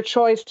have your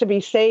choice to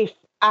be safe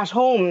at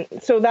home.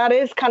 So that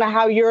is kind of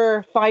how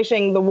you're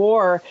fighting the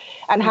war,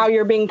 and how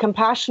you're being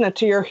compassionate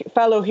to your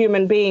fellow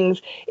human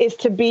beings, is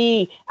to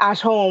be at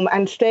home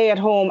and stay at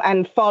home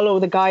and follow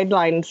the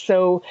guidelines.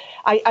 So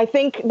I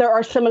think there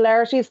are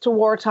similarities to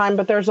wartime,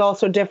 but there's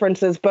also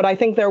differences. But I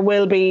think there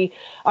will be,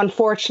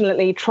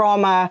 unfortunately,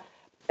 trauma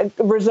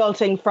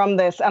resulting from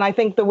this. And I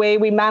think the way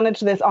we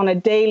manage this on a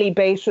daily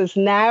basis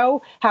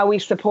now, how we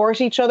support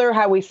each other,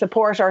 how we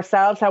support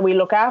ourselves, how we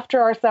look after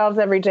ourselves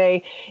every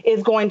day,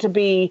 is going to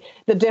be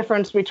the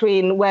difference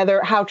between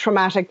how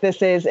traumatic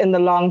this is in the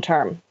long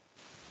term.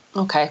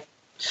 Okay.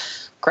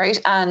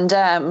 Great. And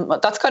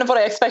that's kind of what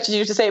I expected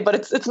you to say, but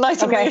it's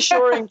nice and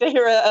reassuring to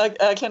hear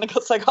a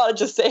clinical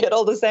psychologist say it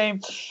all the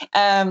same.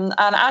 And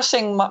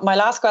Aisling, my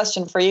last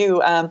question for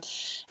you,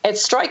 it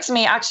strikes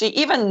me actually,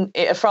 even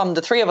from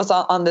the three of us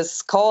on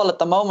this call at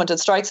the moment, it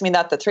strikes me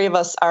that the three of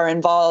us are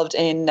involved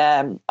in,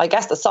 I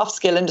guess, the soft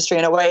skill industry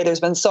in a way. There's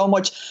been so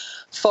much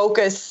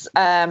focus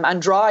and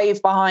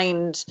drive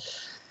behind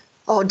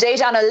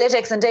data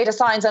analytics and data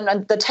science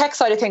and the tech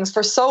side of things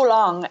for so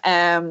long.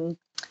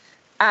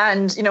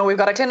 And, we've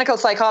got a clinical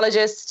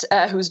psychologist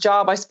whose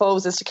job, I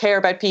suppose, is to care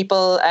about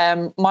people.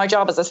 My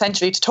job is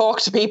essentially to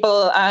talk to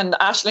people, and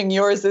Aisling,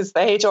 yours is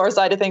the HR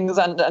side of things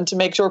and to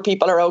make sure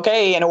people are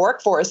okay in a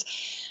workforce.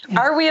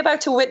 Are we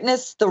about to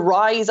witness the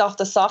rise of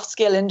the soft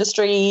skill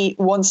industry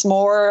once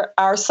more?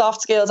 Are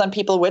soft skills and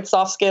people with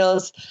soft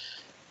skills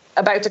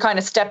about to kind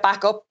of step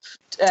back up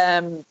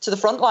to the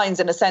front lines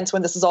in a sense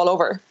when this is all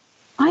over?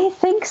 I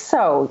think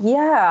so.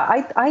 Yeah,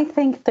 I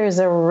think there's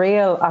a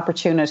real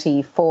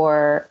opportunity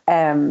for,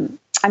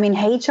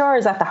 HR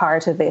is at the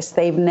heart of this.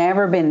 They've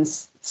never been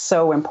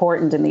so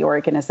important in the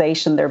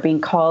organization. They're being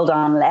called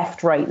on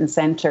left, right and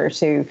centre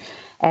to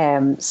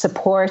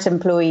support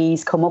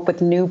employees, come up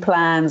with new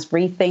plans,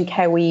 rethink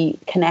how we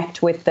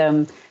connect with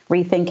them,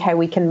 rethink how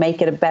we can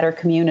make it a better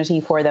community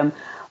for them.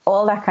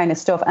 all that kind of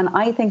stuff. And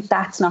I think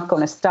that's not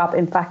going to stop.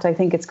 In fact, I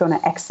think it's going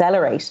to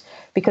accelerate,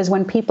 because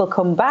when people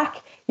come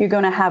back, you're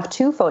going to have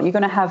twofold. You're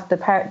going to have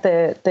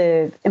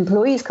the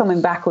employees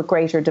coming back with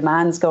greater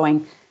demands,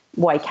 going,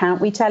 why can't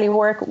we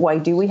telework? Why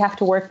do we have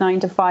to work 9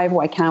 to 5?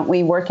 Why can't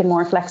we work in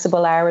more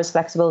flexible hours,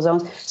 flexible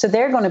zones? So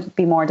they're going to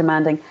be more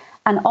demanding.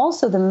 And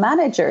also the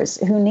managers,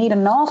 who need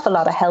an awful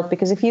lot of help,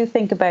 because if you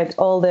think about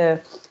all the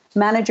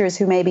managers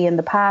who maybe in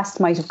the past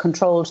might have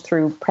controlled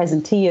through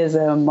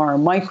presenteeism or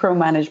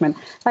micromanagement,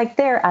 like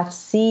they're at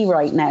sea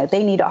right now.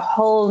 They need a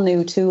whole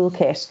new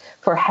toolkit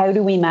for how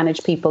do we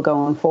manage people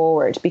going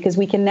forward, because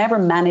we can never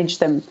manage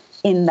them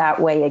in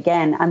that way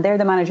again. And they're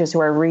the managers who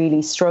are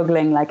really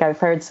struggling. Like I've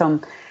heard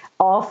some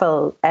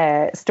awful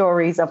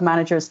stories of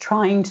managers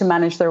trying to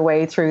manage their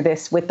way through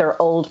this with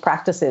their old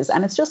practices,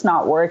 and it's just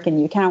not working.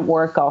 You can't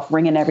work off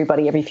ringing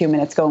everybody every few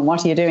minutes going,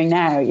 what are you doing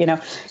now?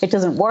 It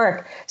doesn't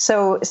work.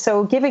 So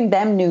giving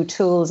them new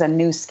tools and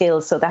new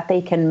skills so that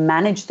they can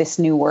manage this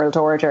new world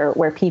order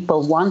where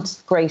people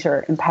want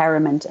greater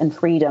empowerment and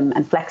freedom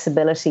and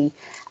flexibility,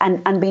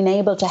 and being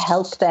able to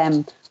help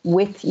them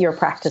with your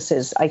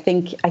practices. I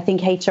think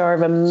HR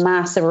have a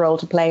massive role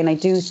to play, and I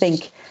do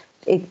think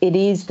it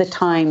is the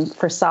time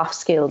for soft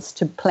skills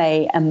to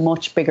play a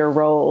much bigger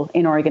role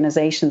in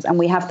organizations. And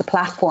we have the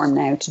platform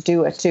now to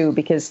do it too,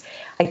 because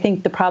I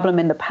think the problem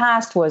in the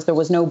past was there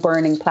was no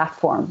burning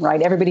platform,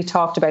 right? Everybody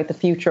talked about the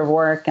future of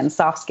work and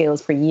soft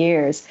skills for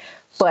years,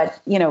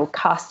 but,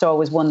 cost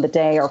always won the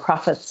day, or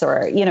profits,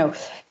 or,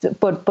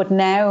 but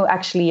now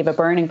actually you have a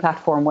burning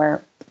platform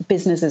where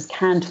businesses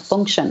can't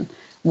function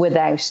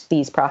without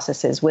these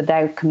processes,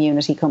 without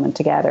community coming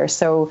together.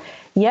 So,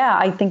 yeah,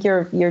 I think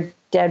you're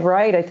dead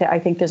right. I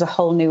think there's a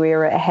whole new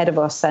era ahead of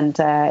us, and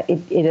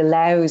it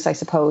allows, I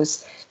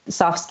suppose,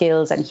 soft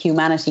skills and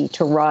humanity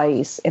to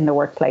rise in the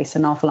workplace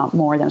an awful lot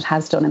more than it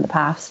has done in the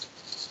past.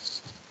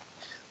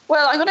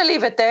 Well, I'm going to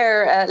leave it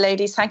there,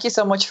 ladies. Thank you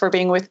so much for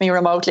being with me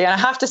remotely. And I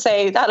have to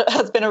say that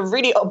has been a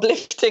really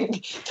uplifting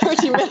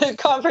 30-minute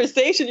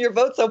conversation. You're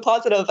both so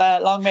positive.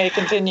 Long may it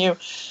continue.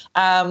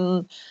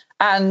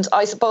 And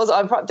I suppose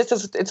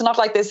it's not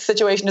like this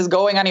situation is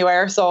going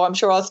anywhere. So I'm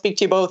sure I'll speak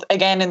to you both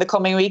again in the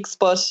coming weeks,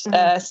 but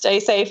stay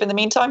safe in the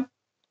meantime.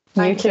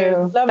 Thank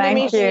you. Lovely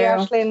meeting you,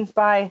 Aisling.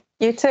 Bye.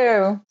 You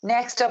too.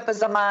 Next up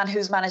is a man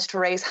who's managed to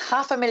raise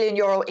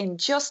 €500,000 in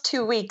just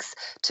 2 weeks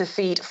to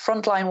feed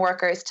frontline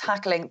workers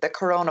tackling the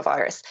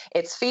coronavirus.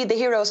 It's Feed the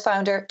Heroes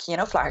founder, Cian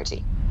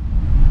O'Flaherty.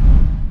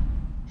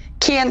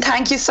 Cian,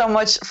 thank you so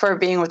much for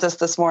being with us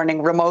this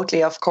morning,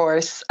 remotely, of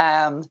course.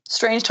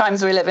 Strange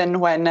times we live in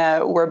when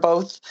we're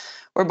both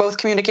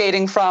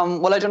communicating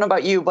from, well, I don't know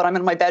about you, but I'm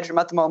in my bedroom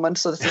at the moment,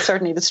 so this is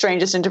certainly the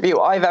strangest interview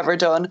I've ever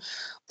done.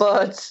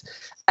 But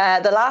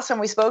the last time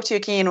we spoke to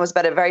you, Cian, was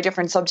about a very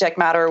different subject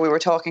matter. We were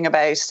talking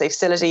about safe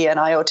facility and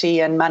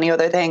IoT and many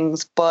other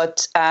things.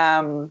 But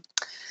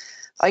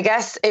I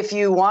guess if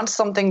you want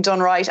something done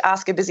right,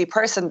 ask a busy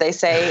person, they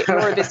say.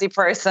 You're a busy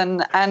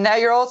person. And now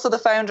you're also the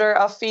founder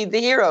of Feed the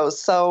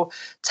Heroes. So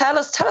tell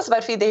us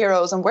about Feed the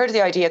Heroes, and where did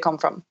the idea come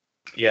from?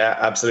 Yeah,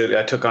 absolutely.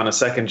 I took on a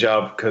second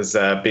job because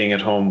being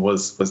at home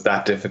was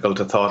that difficult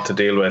a thought to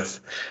deal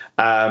with.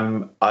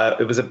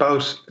 It was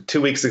about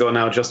 2 weeks ago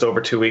now, just over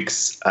 2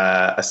 weeks,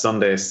 a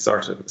Sunday,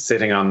 sort of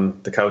sitting on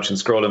the couch and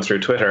scrolling through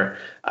Twitter,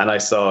 and I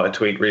saw a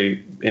tweet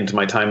really into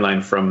my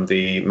timeline from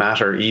the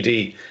Matter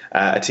ED.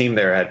 A team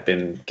there had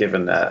been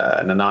given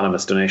an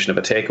anonymous donation of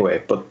a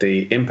takeaway, but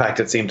the impact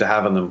it seemed to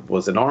have on them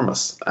was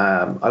enormous.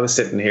 I was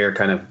sitting here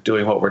kind of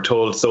doing what we're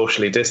told,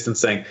 socially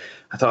distancing.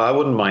 I thought I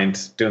wouldn't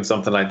mind doing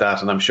something like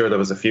that, and I'm sure there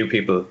was a few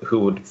people who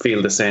would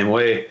feel the same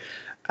way.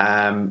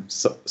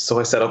 So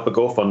I set up a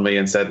GoFundMe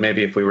and said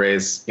maybe if we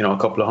raise, a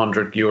couple of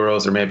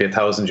 €100 or maybe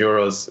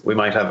 €1,000, we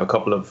might have a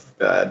couple of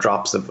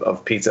drops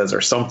of pizzas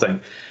or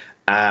something.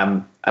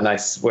 And I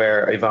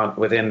swear, Yvonne,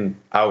 within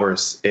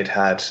hours, it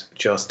had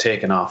just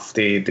taken off.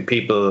 The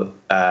people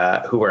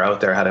who were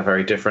out there had a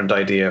very different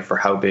idea for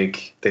how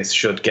big this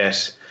should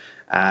get.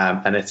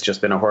 And it's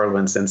just been a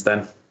whirlwind since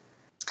then.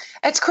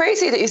 It's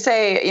crazy that you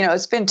say,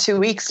 it's been 2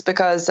 weeks,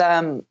 because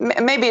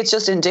maybe it's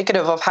just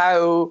indicative of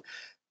how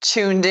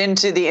tuned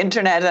into the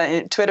internet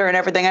and Twitter and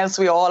everything else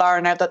we all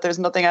are now that there's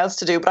nothing else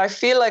to do. But I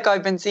feel like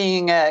I've been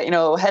seeing,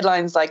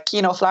 headlines like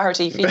Cian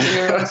O'Flaherty, Feed the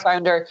Heroes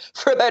founder,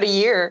 for about a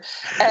year.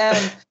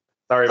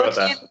 Sorry about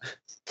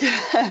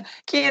that.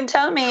 Cian,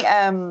 tell me,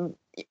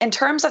 in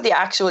terms of the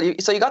actual,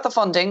 so you got the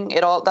funding,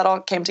 that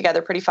all came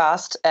together pretty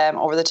fast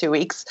over the 2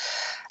 weeks.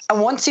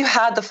 And once you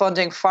had the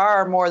funding,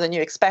 far more than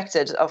you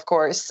expected, of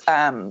course,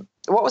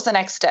 what was the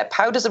next step?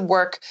 How does it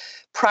work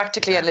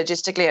practically and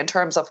logistically in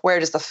terms of where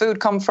does the food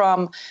come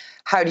from?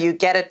 How do you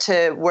get it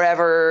to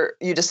wherever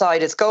you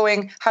decide it's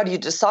going? How do you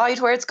decide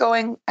where it's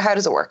going? How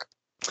does it work?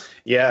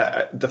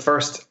 Yeah, the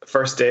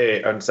first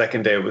day and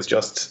second day was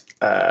just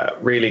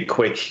really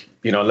quick.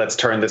 Let's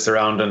turn this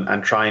around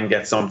and try and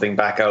get something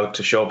back out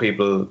to show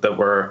people that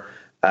we're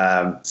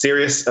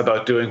serious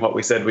about doing what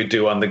we said we'd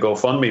do on the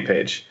GoFundMe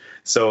page.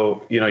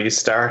 So, you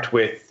start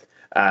with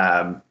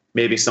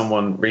maybe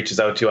someone reaches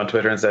out to you on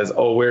Twitter and says,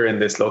 oh, we're in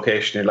this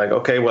location. You're like,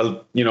 okay,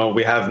 well,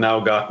 we have now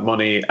got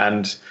money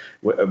and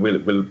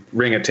we'll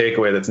ring a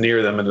takeaway that's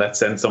near them and let's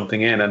send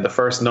something in. And the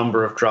first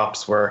number of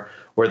drops were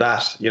that,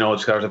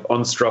 sort of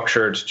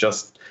unstructured,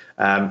 just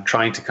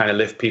trying to kind of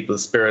lift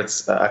people's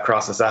spirits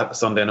across a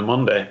Sunday and a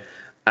Monday.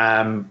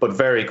 But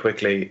very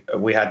quickly,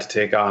 we had to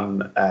take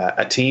on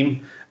a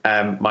team.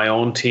 My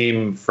own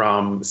team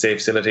from Safe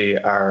Facility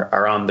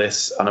are on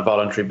this on a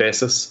voluntary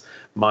basis.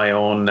 My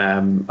own,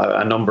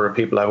 a number of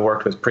people I've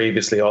worked with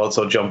previously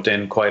also jumped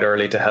in quite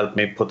early to help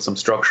me put some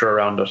structure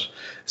around it.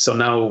 So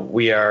now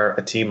we are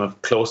a team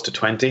of close to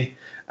 20.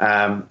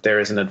 There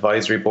is an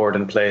advisory board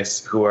in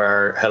place who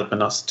are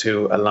helping us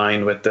to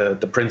align with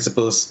the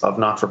principles of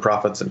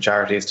not-for-profits and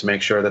charities to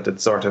make sure that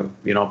it's sort of,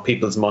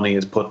 people's money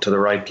is put to the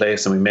right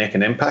place and we make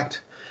an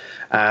impact.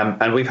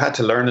 And we've had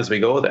to learn as we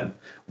go then.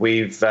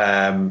 We've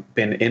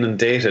been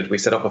inundated. We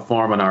set up a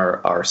form on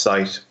our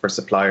site for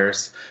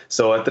suppliers.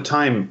 So at the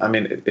time,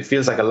 it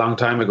feels like a long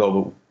time ago,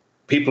 but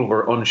people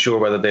were unsure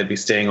whether they'd be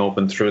staying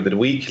open through the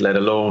week, let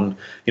alone,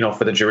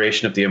 for the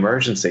duration of the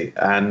emergency.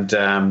 And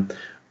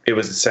it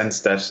was a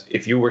sense that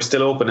if you were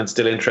still open and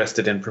still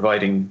interested in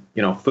providing,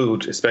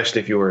 food, especially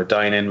if you were a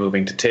dine-in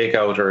moving to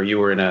takeout or you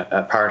were in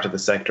a part of the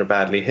sector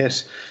badly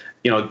hit,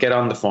 get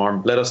on the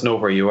form, let us know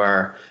where you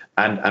are.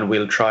 And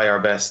we'll try our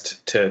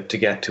best to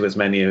get to as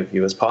many of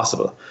you as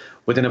possible.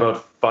 Within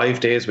about 5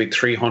 days, we had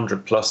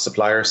 300 plus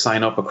suppliers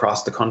sign up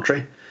across the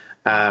country.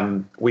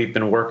 We've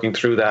been working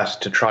through that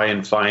to try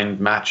and find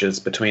matches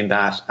between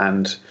that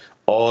and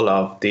all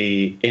of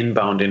the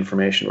inbound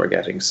information we're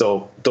getting.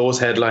 So those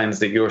headlines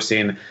that you're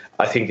seeing,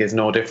 I think, is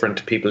no different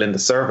to people in the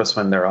service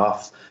when they're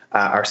off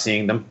are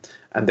seeing them.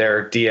 And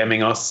they're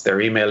DMing us,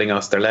 they're emailing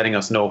us, they're letting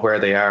us know where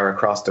they are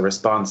across the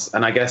response.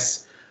 And I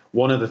guess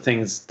one of the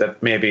things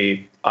that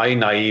maybe I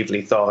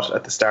naively thought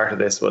at the start of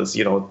this was,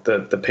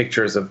 the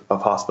pictures of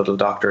hospital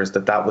doctors,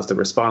 that was the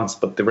response.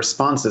 But the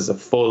response is a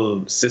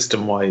full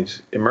system-wide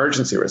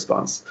emergency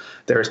response.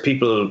 There's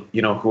people,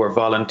 who are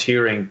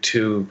volunteering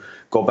to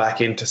go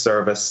back into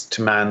service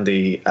to man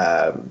the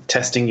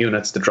testing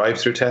units, the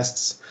drive-through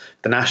tests.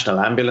 The National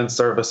Ambulance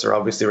Service are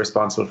obviously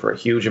responsible for a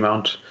huge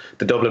amount.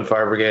 The Dublin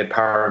Fire Brigade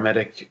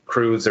paramedic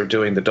crews are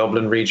doing the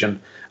Dublin region.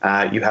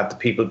 You have the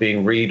people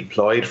being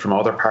redeployed from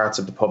other parts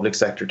of the public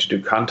sector to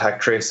do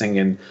contact tracing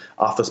in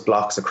office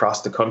blocks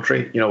across the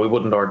country. We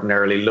wouldn't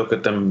ordinarily look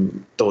at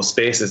those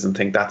spaces and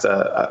think that's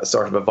a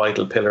sort of a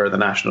vital pillar of the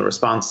national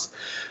response.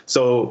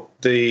 So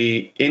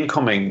the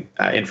incoming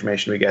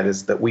information we get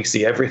is that we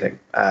see everything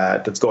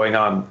that's going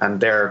on,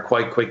 and they're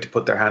quite quick to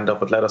put their hand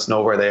up and let us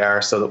know where they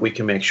are so that we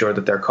can make sure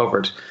that they're covered.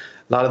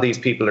 A lot of these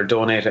people are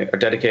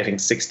dedicating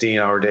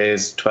 16-hour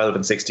days, 12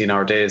 and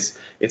 16-hour days.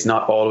 It's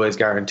not always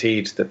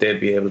guaranteed that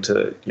they'd be able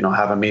to,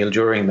 have a meal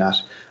during that.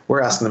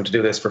 We're asking them to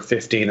do this for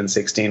 15 and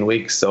 16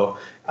 weeks. So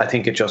I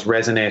think it just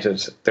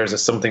resonated. There's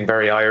something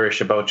very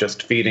Irish about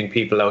just feeding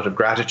people out of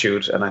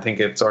gratitude. And I think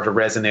it sort of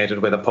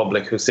resonated with a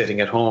public who's sitting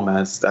at home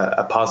as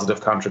a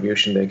positive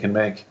contribution they can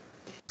make.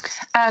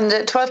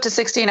 And 12 to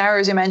 16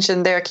 hours you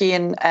mentioned there,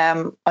 Cian,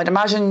 I'd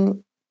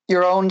imagine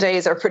your own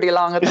days are pretty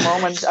long at the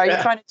moment. Are you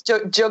trying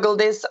to juggle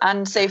this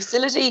and Safe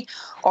Facility,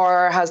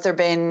 or has there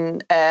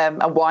been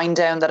a wind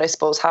down that I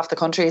suppose half the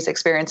country is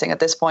experiencing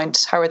at this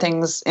point? How are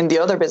things in the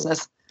other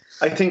business?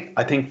 I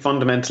think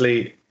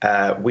fundamentally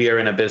we are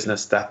in a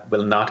business that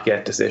will not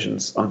get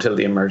decisions until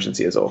the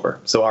emergency is over.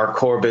 So our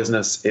core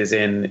business is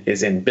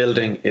in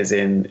building, is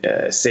in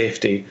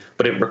safety,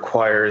 but it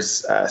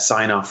requires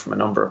sign off from a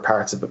number of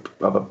parts of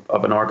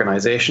an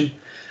organisation.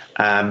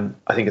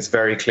 I think it's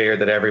very clear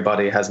that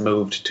everybody has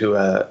moved to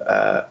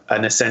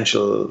an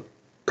essential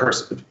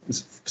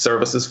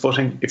services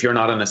footing. If you're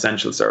not an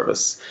essential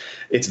service,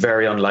 it's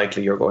very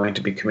unlikely you're going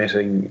to be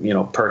committing,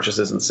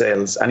 purchases and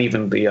sales, and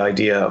even the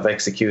idea of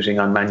executing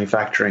on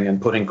manufacturing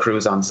and putting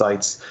crews on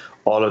sites.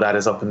 All of that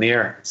is up in the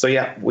air. So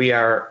yeah, we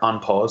are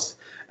on pause.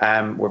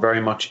 We're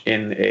very much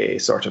in a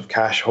sort of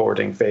cash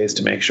hoarding phase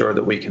to make sure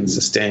that we can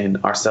sustain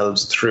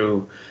ourselves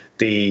through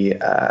the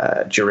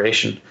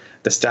duration.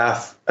 The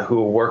staff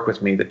who work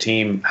with me, the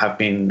team, have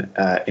been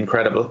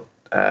incredible,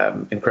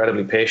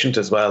 incredibly patient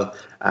as well.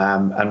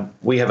 And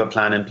we have a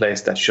plan in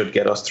place that should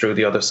get us through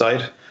the other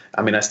side.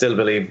 I still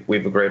believe we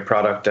have a great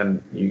product,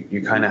 and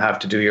you kind of have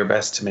to do your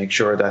best to make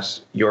sure that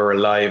you're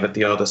alive at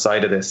the other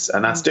side of this.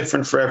 And that's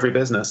different for every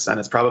business. And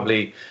it's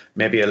probably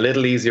maybe a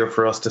little easier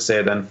for us to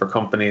say than for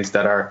companies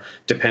that are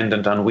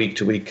dependent on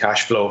week-to-week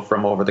cash flow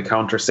from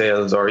over-the-counter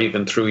sales or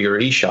even through your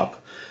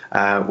e-shop.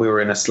 We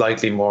were in a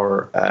slightly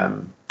more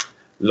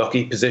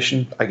lucky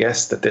position, I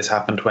guess, that this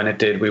happened when it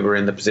did. We were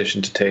in the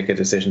position to take a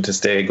decision to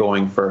stay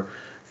going for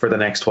the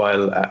next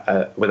while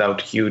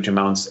without huge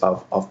amounts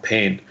of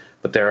pain.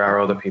 But there are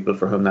other people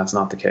for whom that's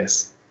not the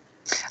case.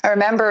 I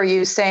remember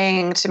you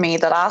saying to me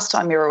the last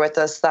time you were with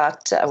us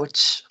that,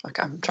 which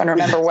I'm trying to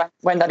remember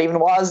when that even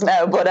was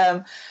now, but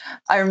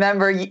I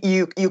remember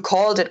you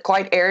called it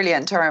quite early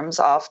in terms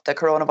of the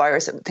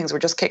coronavirus. Things were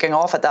just kicking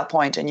off at that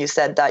point, and you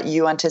said that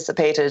you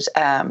anticipated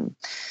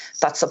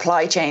that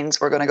supply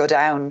chains were going to go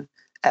down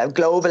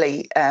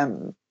globally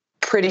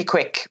pretty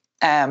quick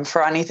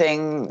for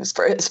anything,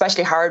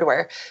 especially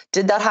hardware.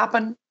 Did that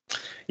happen?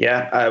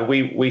 Yeah,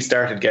 we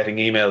started getting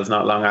emails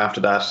not long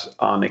after that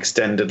on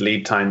extended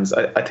lead times.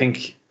 I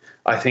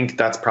think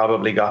that's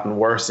probably gotten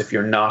worse if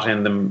you're not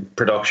in the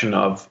production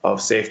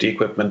of safety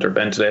equipment or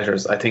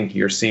ventilators. I think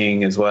you're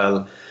seeing as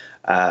well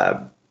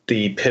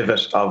the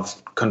pivot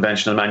of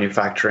conventional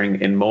manufacturing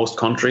in most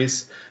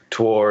countries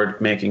toward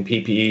making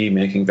PPE,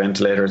 making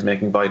ventilators,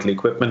 making vital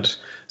equipment.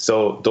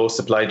 So those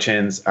supply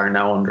chains are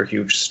now under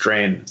huge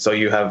strain. So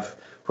you have,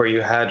 where you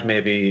had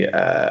maybe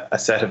a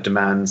set of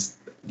demands,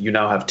 you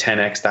now have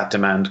 10x that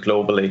demand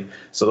globally.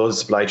 So those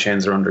supply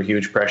chains are under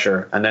huge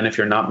pressure. And then if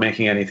you're not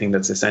making anything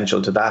that's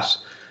essential to that,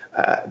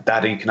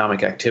 that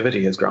economic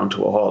activity has ground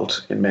to a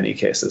halt in many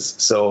cases.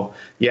 So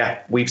yeah,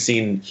 we've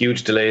seen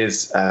huge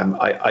delays.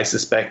 I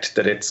suspect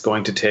that it's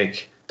going to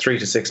take 3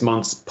 to 6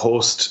 months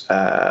post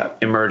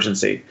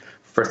emergency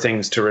for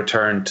things to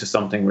return to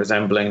something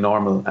resembling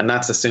normal. And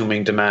that's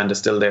assuming demand is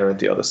still there at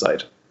the other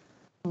side.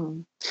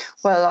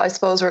 Well, I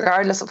suppose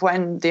regardless of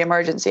when the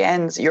emergency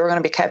ends, you're going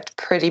to be kept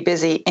pretty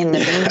busy in the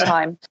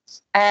meantime.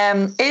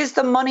 Is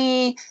the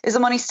money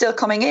still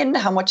coming in?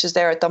 How much is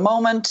there at the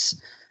moment?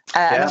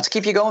 Enough to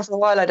keep you going for a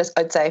while,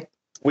 I'd say.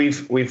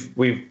 We've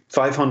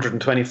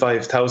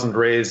 525,000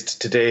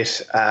 raised to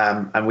date,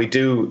 and we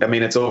do. I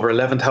mean, it's over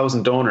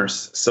 11,000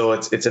 donors, so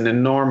it's an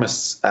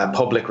enormous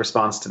public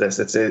response to this.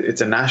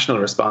 It's a national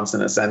response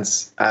in a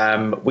sense.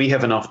 We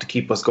have enough to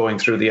keep us going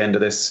through the end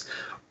of this.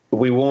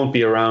 We won't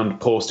be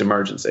around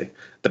post-emergency.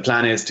 The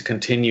plan is to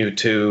continue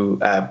to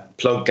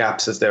plug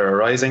gaps as they're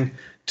arising,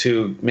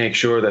 to make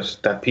sure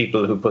that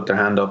people who put their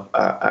hand up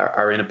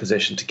are in a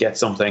position to get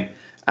something,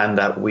 and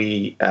that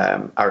we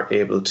are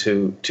able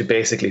to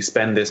basically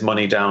spend this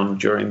money down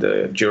during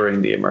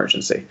the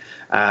emergency.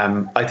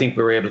 I think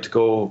we were able to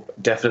go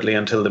definitely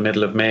until the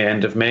middle of May,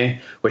 end of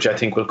May, which I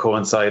think will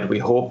coincide, we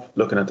hope,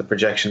 looking at the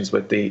projections,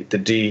 with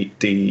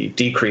the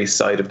decrease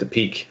side of the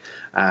peak.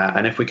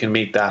 And if we can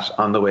meet that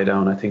on the way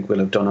down, I think we'll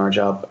have done our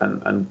job,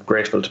 and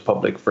grateful to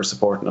public for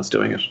supporting us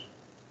doing it.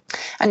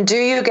 And do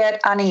you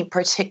get any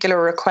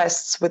particular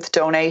requests with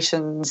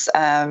donations?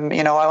 I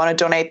want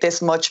to donate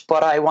this much,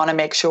 but I want to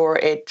make sure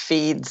it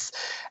feeds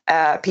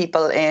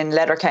people in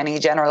Letterkenny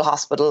General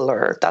Hospital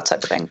or that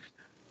type of thing.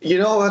 You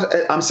know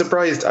what? I'm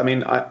surprised. I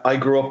mean, I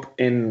grew up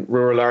in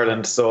rural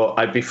Ireland, so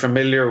I'd be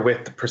familiar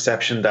with the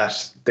perception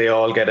that they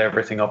all get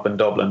everything up in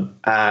Dublin.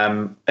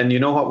 And you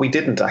know what? We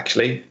didn't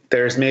actually.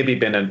 There's maybe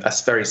been a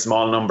very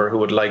small number who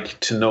would like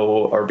to know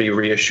or be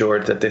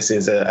reassured that this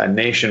is a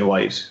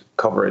nationwide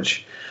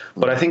coverage.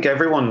 But I think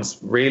everyone's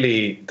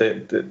really,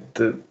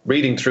 the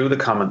reading through the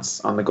comments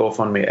on the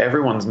GoFundMe,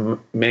 everyone's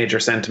major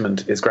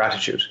sentiment is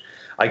gratitude.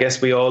 I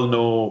guess we all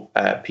know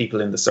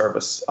people in the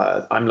service.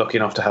 I'm lucky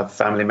enough to have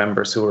family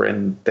members who are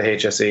in the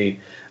HSE,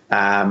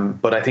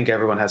 but I think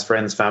everyone has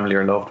friends, family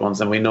or loved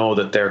ones, and we know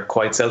that they're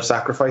quite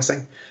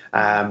self-sacrificing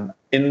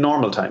in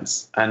normal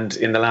times. And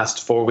in the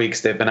last 4 weeks,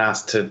 they've been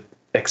asked to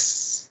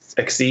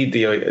exceed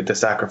the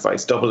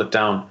sacrifice, double it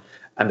down,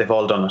 and they've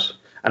all done it.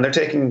 And they're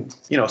taking,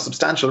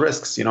 substantial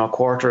risks. A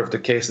quarter of the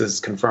cases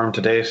confirmed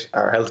to date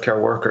are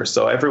healthcare workers.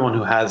 So everyone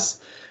who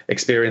has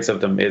experience of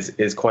them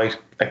is quite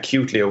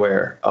acutely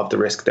aware of the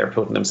risk they're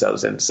putting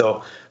themselves in.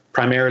 So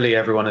primarily,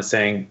 everyone is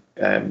saying,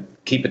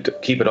 keep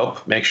it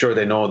up. Make sure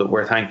they know that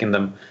we're thanking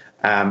them.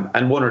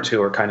 And one or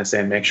two are kind of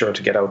saying, make sure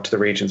to get out to the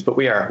regions. But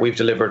we've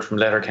delivered from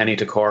Letterkenny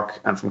to Cork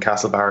and from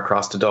Castlebar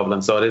across to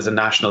Dublin. So it is a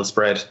national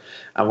spread,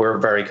 and we're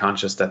very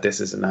conscious that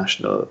this is a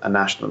national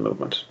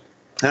movement.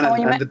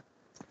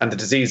 And the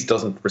disease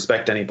doesn't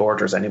respect any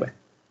borders anyway.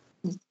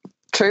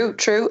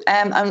 True.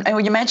 And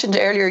when you mentioned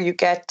earlier, you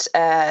get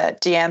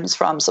DMs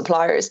from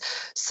suppliers.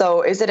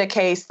 So is it a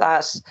case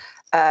that,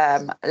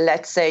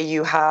 let's say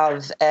you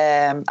have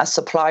a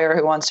supplier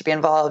who wants to be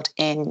involved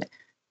in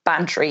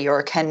Bantry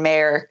or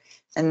Kenmare,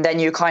 and then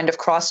you kind of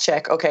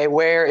cross-check, okay,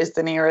 where is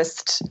the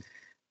nearest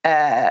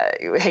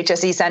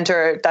HSE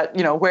centre that,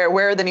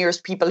 where are the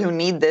nearest people who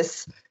need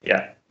this?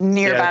 Yeah.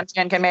 Near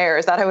Bantry and Kenmare.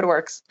 Is that how it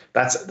works?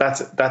 That's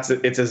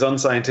it's as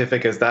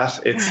unscientific as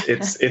that. It's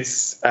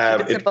this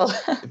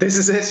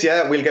is it.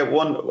 Yeah, we'll get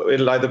one.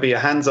 It'll either be a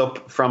hands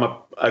up from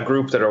a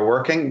group that are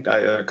working,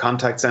 a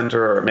contact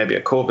centre or maybe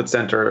a COVID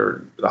centre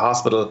or a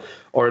hospital,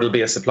 or it'll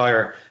be a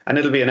supplier, and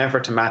it'll be an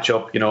effort to match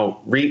up.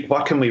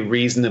 What can we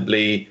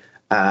reasonably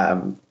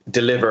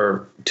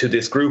deliver to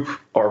this group,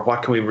 or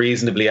what can we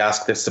reasonably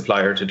ask this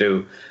supplier to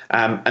do?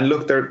 And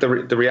look,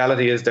 the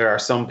reality is there are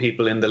some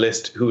people in the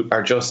list who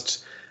are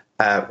just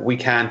we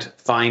can't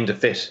find a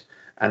fit,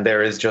 and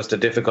there is just a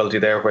difficulty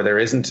there where there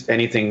isn't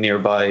anything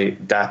nearby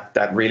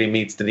that really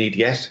meets the need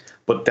yet,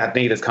 but that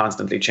need is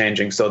constantly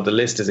changing. So the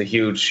list is a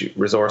huge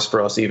resource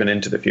for us even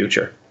into the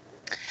future.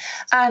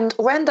 And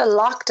when the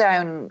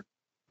lockdown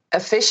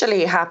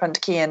officially happened,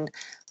 Cian,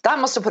 that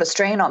must have put a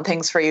strain on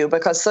things for you,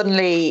 because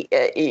suddenly,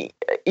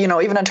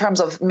 even in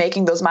terms of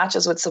making those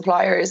matches with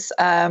suppliers,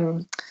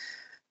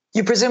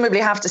 you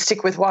presumably have to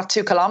stick with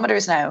 2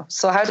 kilometres now.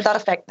 So how did that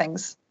affect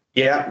things?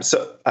 Yeah,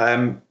 so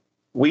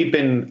we'd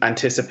been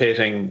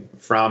anticipating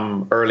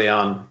from early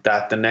on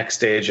that the next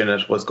stage in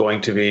it was going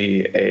to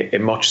be a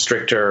much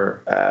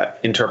stricter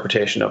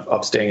interpretation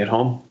of staying at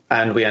home.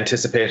 And we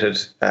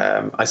anticipated,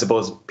 I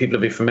suppose, people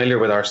to be familiar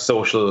with our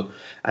social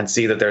and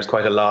see that there's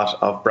quite a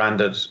lot of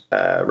branded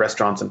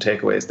restaurants and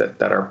takeaways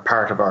that are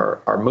part of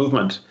our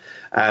movement.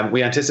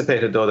 We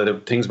anticipated, though,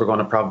 that things were going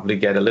to probably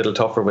get a little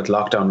tougher with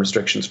lockdown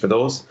restrictions for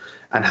those,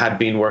 and had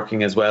been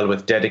working as well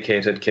with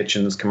dedicated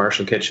kitchens,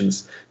 commercial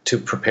kitchens, to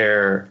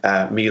prepare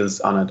meals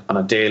on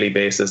a daily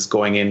basis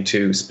going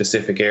into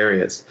specific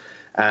areas.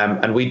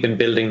 And we'd been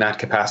building that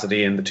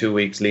capacity in the 2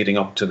 weeks leading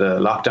up to the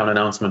lockdown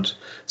announcement.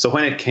 So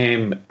when it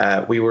came,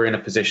 we were in a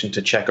position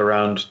to check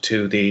around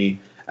to the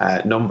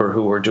number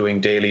who were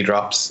doing daily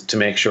drops to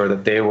make sure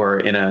that they were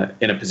in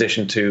a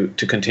position to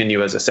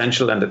continue as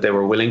essential and that they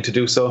were willing to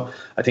do so.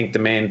 I think the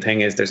main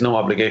thing is there's no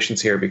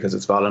obligations here because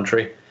it's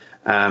voluntary,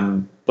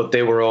 but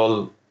they were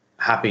all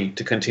happy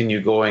to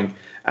continue going.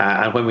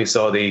 And when we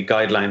saw the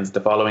guidelines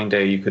the following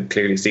day, you could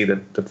clearly see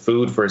that the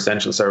food for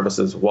essential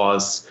services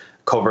was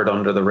covered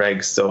under the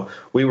regs. So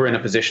we were in a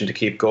position to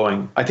keep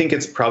going. I think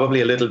it's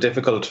probably a little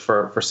difficult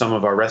for some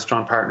of our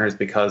restaurant partners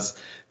because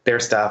their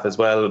staff as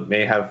well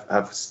may have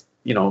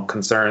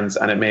concerns,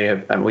 and it may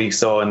have, and we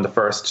saw in the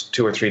first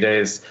 2 or 3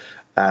 days,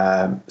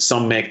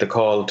 some make the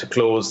call to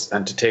close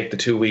and to take the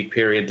 2 week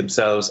period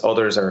themselves.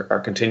 Others are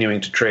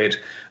continuing to trade.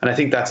 And I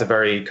think that's a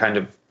very kind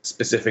of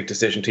specific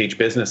decision to each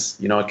business.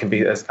 It can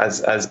be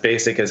as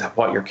basic as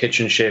what your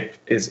kitchen shape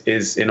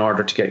is in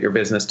order to get your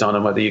business done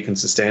and whether you can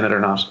sustain it or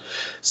not.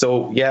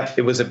 So yeah,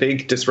 it was a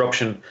big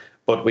disruption,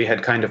 but we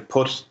had kind of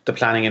put the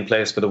planning in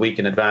place for the week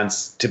in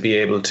advance to be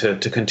able to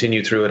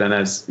continue through it. And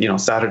as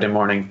Saturday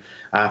morning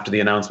after the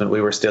announcement,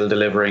 we were still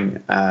delivering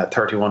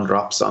 31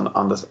 drops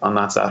on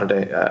that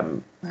Saturday.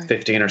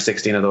 15 or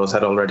 16 of those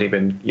had already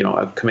been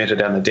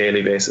committed on a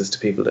daily basis to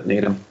people that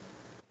need them.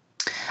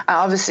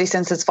 Obviously,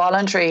 since it's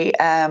voluntary,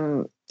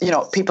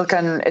 people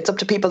can, it's up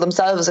to people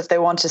themselves if they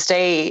want to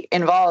stay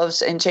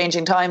involved in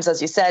changing times,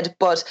 as you said.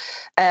 But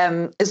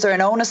is there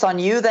an onus on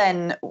you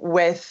then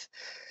with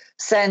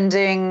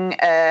sending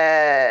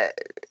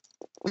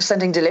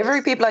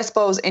delivery people, I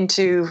suppose,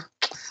 into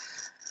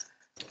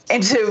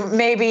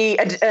maybe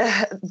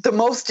the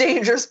most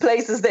dangerous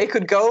places they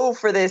could go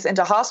for this,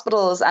 into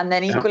hospitals, and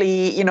then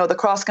equally, the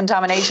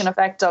cross-contamination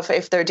effect of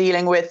if they're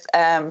dealing with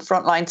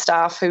frontline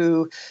staff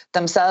who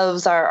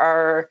themselves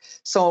are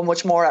so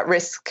much more at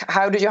risk.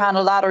 How did you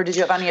handle that, or did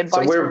you have any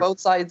advice from both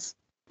sides?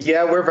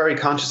 Yeah, we're very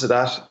conscious of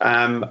that.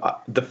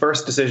 The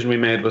first decision we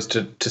made was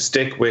to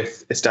stick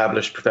with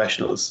established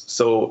professionals.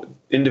 So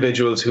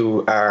individuals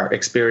who are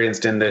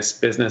experienced in this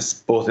business,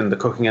 both in the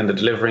cooking and the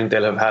delivering,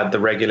 they'll have had the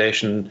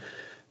regulation,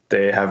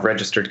 they have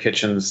registered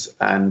kitchens,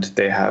 and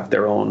they have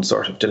their own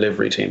sort of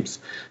delivery teams.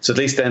 So at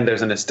least then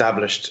there's an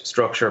established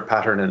structure,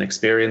 pattern and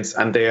experience,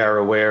 and they are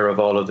aware of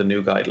all of the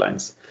new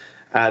guidelines.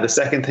 The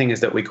second thing is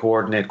that we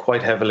coordinate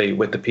quite heavily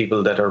with the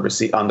people that are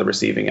on the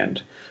receiving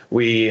end.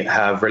 We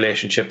have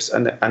relationships,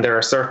 and there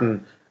are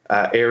certain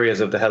areas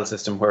of the health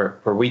system where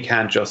we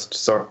can't just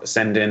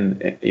send in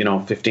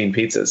 15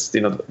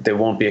 pizzas. They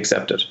won't be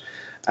accepted.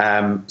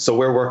 So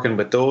we're working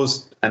with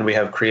those, and we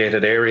have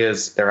created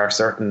areas. There are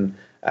certain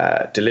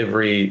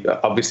delivery.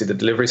 Obviously, the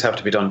deliveries have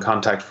to be done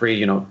contact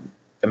free.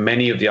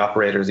 Many of the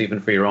operators, even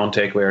for your own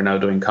takeaway, are now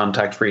doing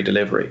contact-free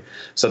delivery.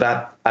 So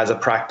that, as a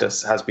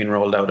practice, has been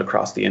rolled out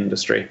across the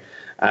industry.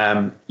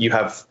 You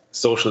have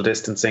social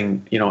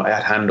distancing,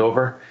 at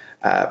handover.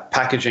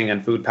 Packaging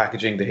and food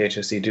packaging, the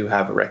HSE do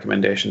have a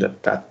recommendation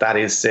that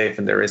is safe,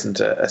 and there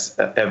isn't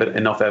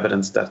enough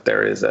evidence that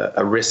there is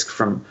a risk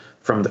from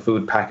the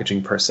food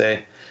packaging per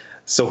se.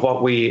 So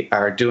what we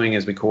are doing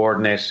is we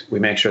coordinate, we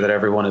make sure that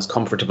everyone is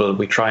comfortable.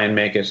 We try and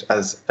make it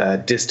as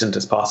distant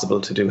as possible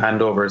to do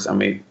handovers, and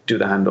we do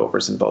the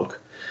handovers in bulk.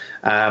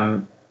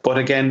 But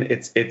again,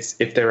 it's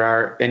if there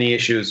are any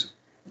issues,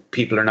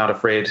 people are not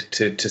afraid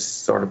to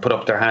sort of put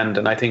up their hand.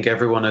 And I think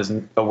everyone is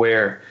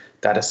aware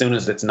that as soon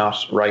as it's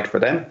not right for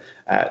them,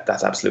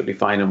 that's absolutely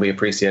fine. And we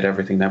appreciate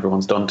everything that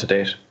everyone's done to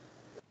date.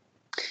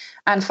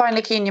 And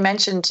finally, Cian, you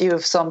mentioned you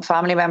have some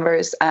family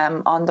members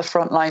on the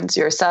front lines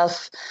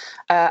yourself.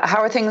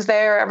 How are things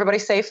there? Everybody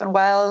safe and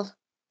well?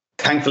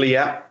 Thankfully,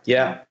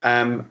 yeah.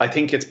 I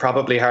think it's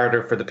probably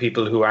harder for the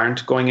people who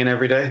aren't going in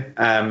every day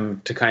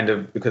to kind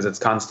of, because it's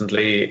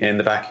constantly in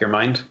the back of your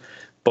mind.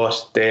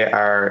 But they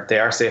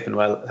are safe and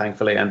well,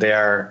 thankfully, and they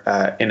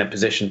are in a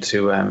position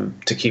to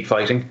keep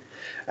fighting.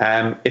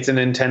 It's an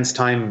intense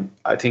time.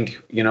 I think,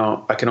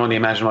 I can only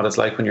imagine what it's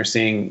like when you're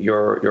seeing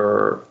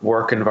your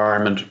work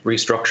environment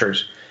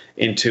restructured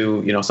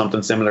into,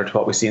 something similar to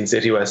what we see in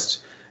City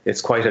West. It's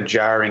quite a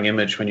jarring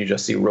image when you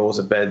just see rows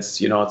of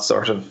beds. It's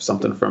sort of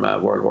something from a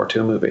World War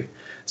II movie.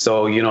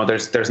 So,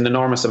 there's an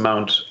enormous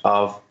amount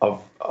of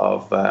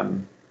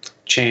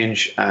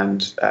change,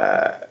 and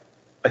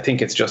I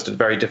think it's just a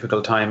very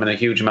difficult time and a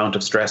huge amount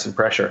of stress and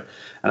pressure.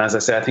 And as I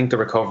say, I think the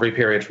recovery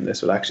period from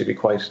this will actually be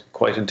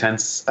quite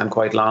intense and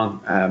quite long,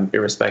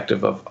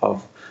 irrespective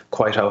of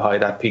quite how high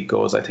that peak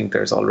goes. I think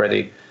there's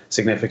already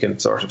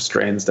significant sort of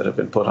strains that have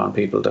been put on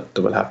people that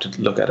we'll have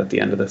to look at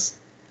the end of this.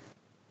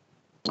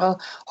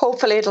 Well,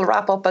 hopefully it'll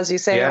wrap up, as you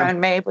say,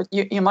 around May, but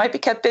you might be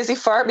kept busy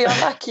far beyond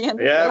that, Cian.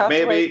 Yeah,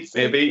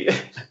 maybe.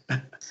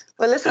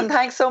 Well, listen,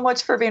 thanks so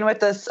much for being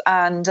with us,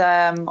 and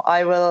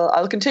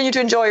I'll continue to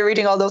enjoy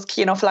reading all those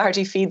Cian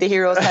O'Flaherty Feed the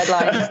Heroes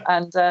headlines.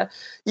 And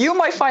you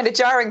might find it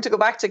jarring to go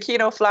back to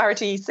Cian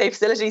O'Flaherty, Safe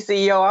Facility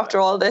CEO, after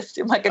all this.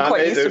 You might get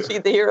quite used to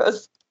Feed the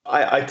Heroes.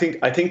 I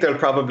think there'll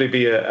probably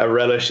be a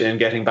relish in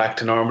getting back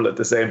to normal at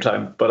the same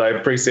time. But I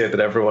appreciate that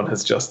everyone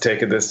has just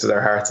taken this to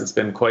their hearts. It's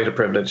been quite a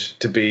privilege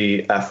to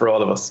be, for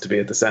all of us, to be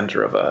at the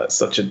centre of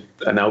such an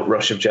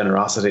outrush of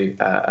generosity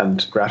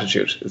and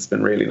gratitude. It's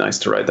been really nice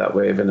to ride that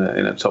wave in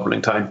a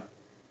troubling time.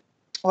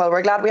 Well,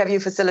 we're glad we have you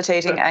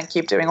facilitating and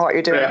keep doing what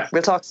you're doing. Yeah.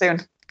 We'll talk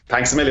soon.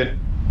 Thanks a million.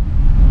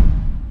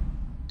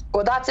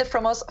 Well, that's it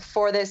from us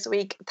for this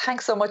week.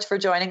 Thanks so much for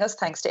joining us.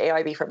 Thanks to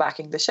AIB for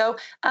backing the show.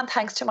 And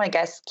thanks to my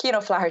guests, Cian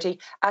O'Flaherty,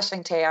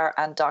 Aisling Teillard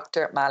and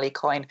Dr. Malie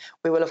Coyne.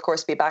 We will, of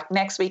course, be back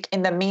next week.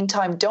 In the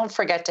meantime, don't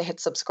forget to hit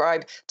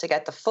subscribe to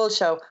get the full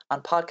show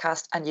on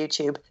podcast and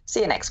YouTube.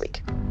 See you next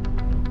week.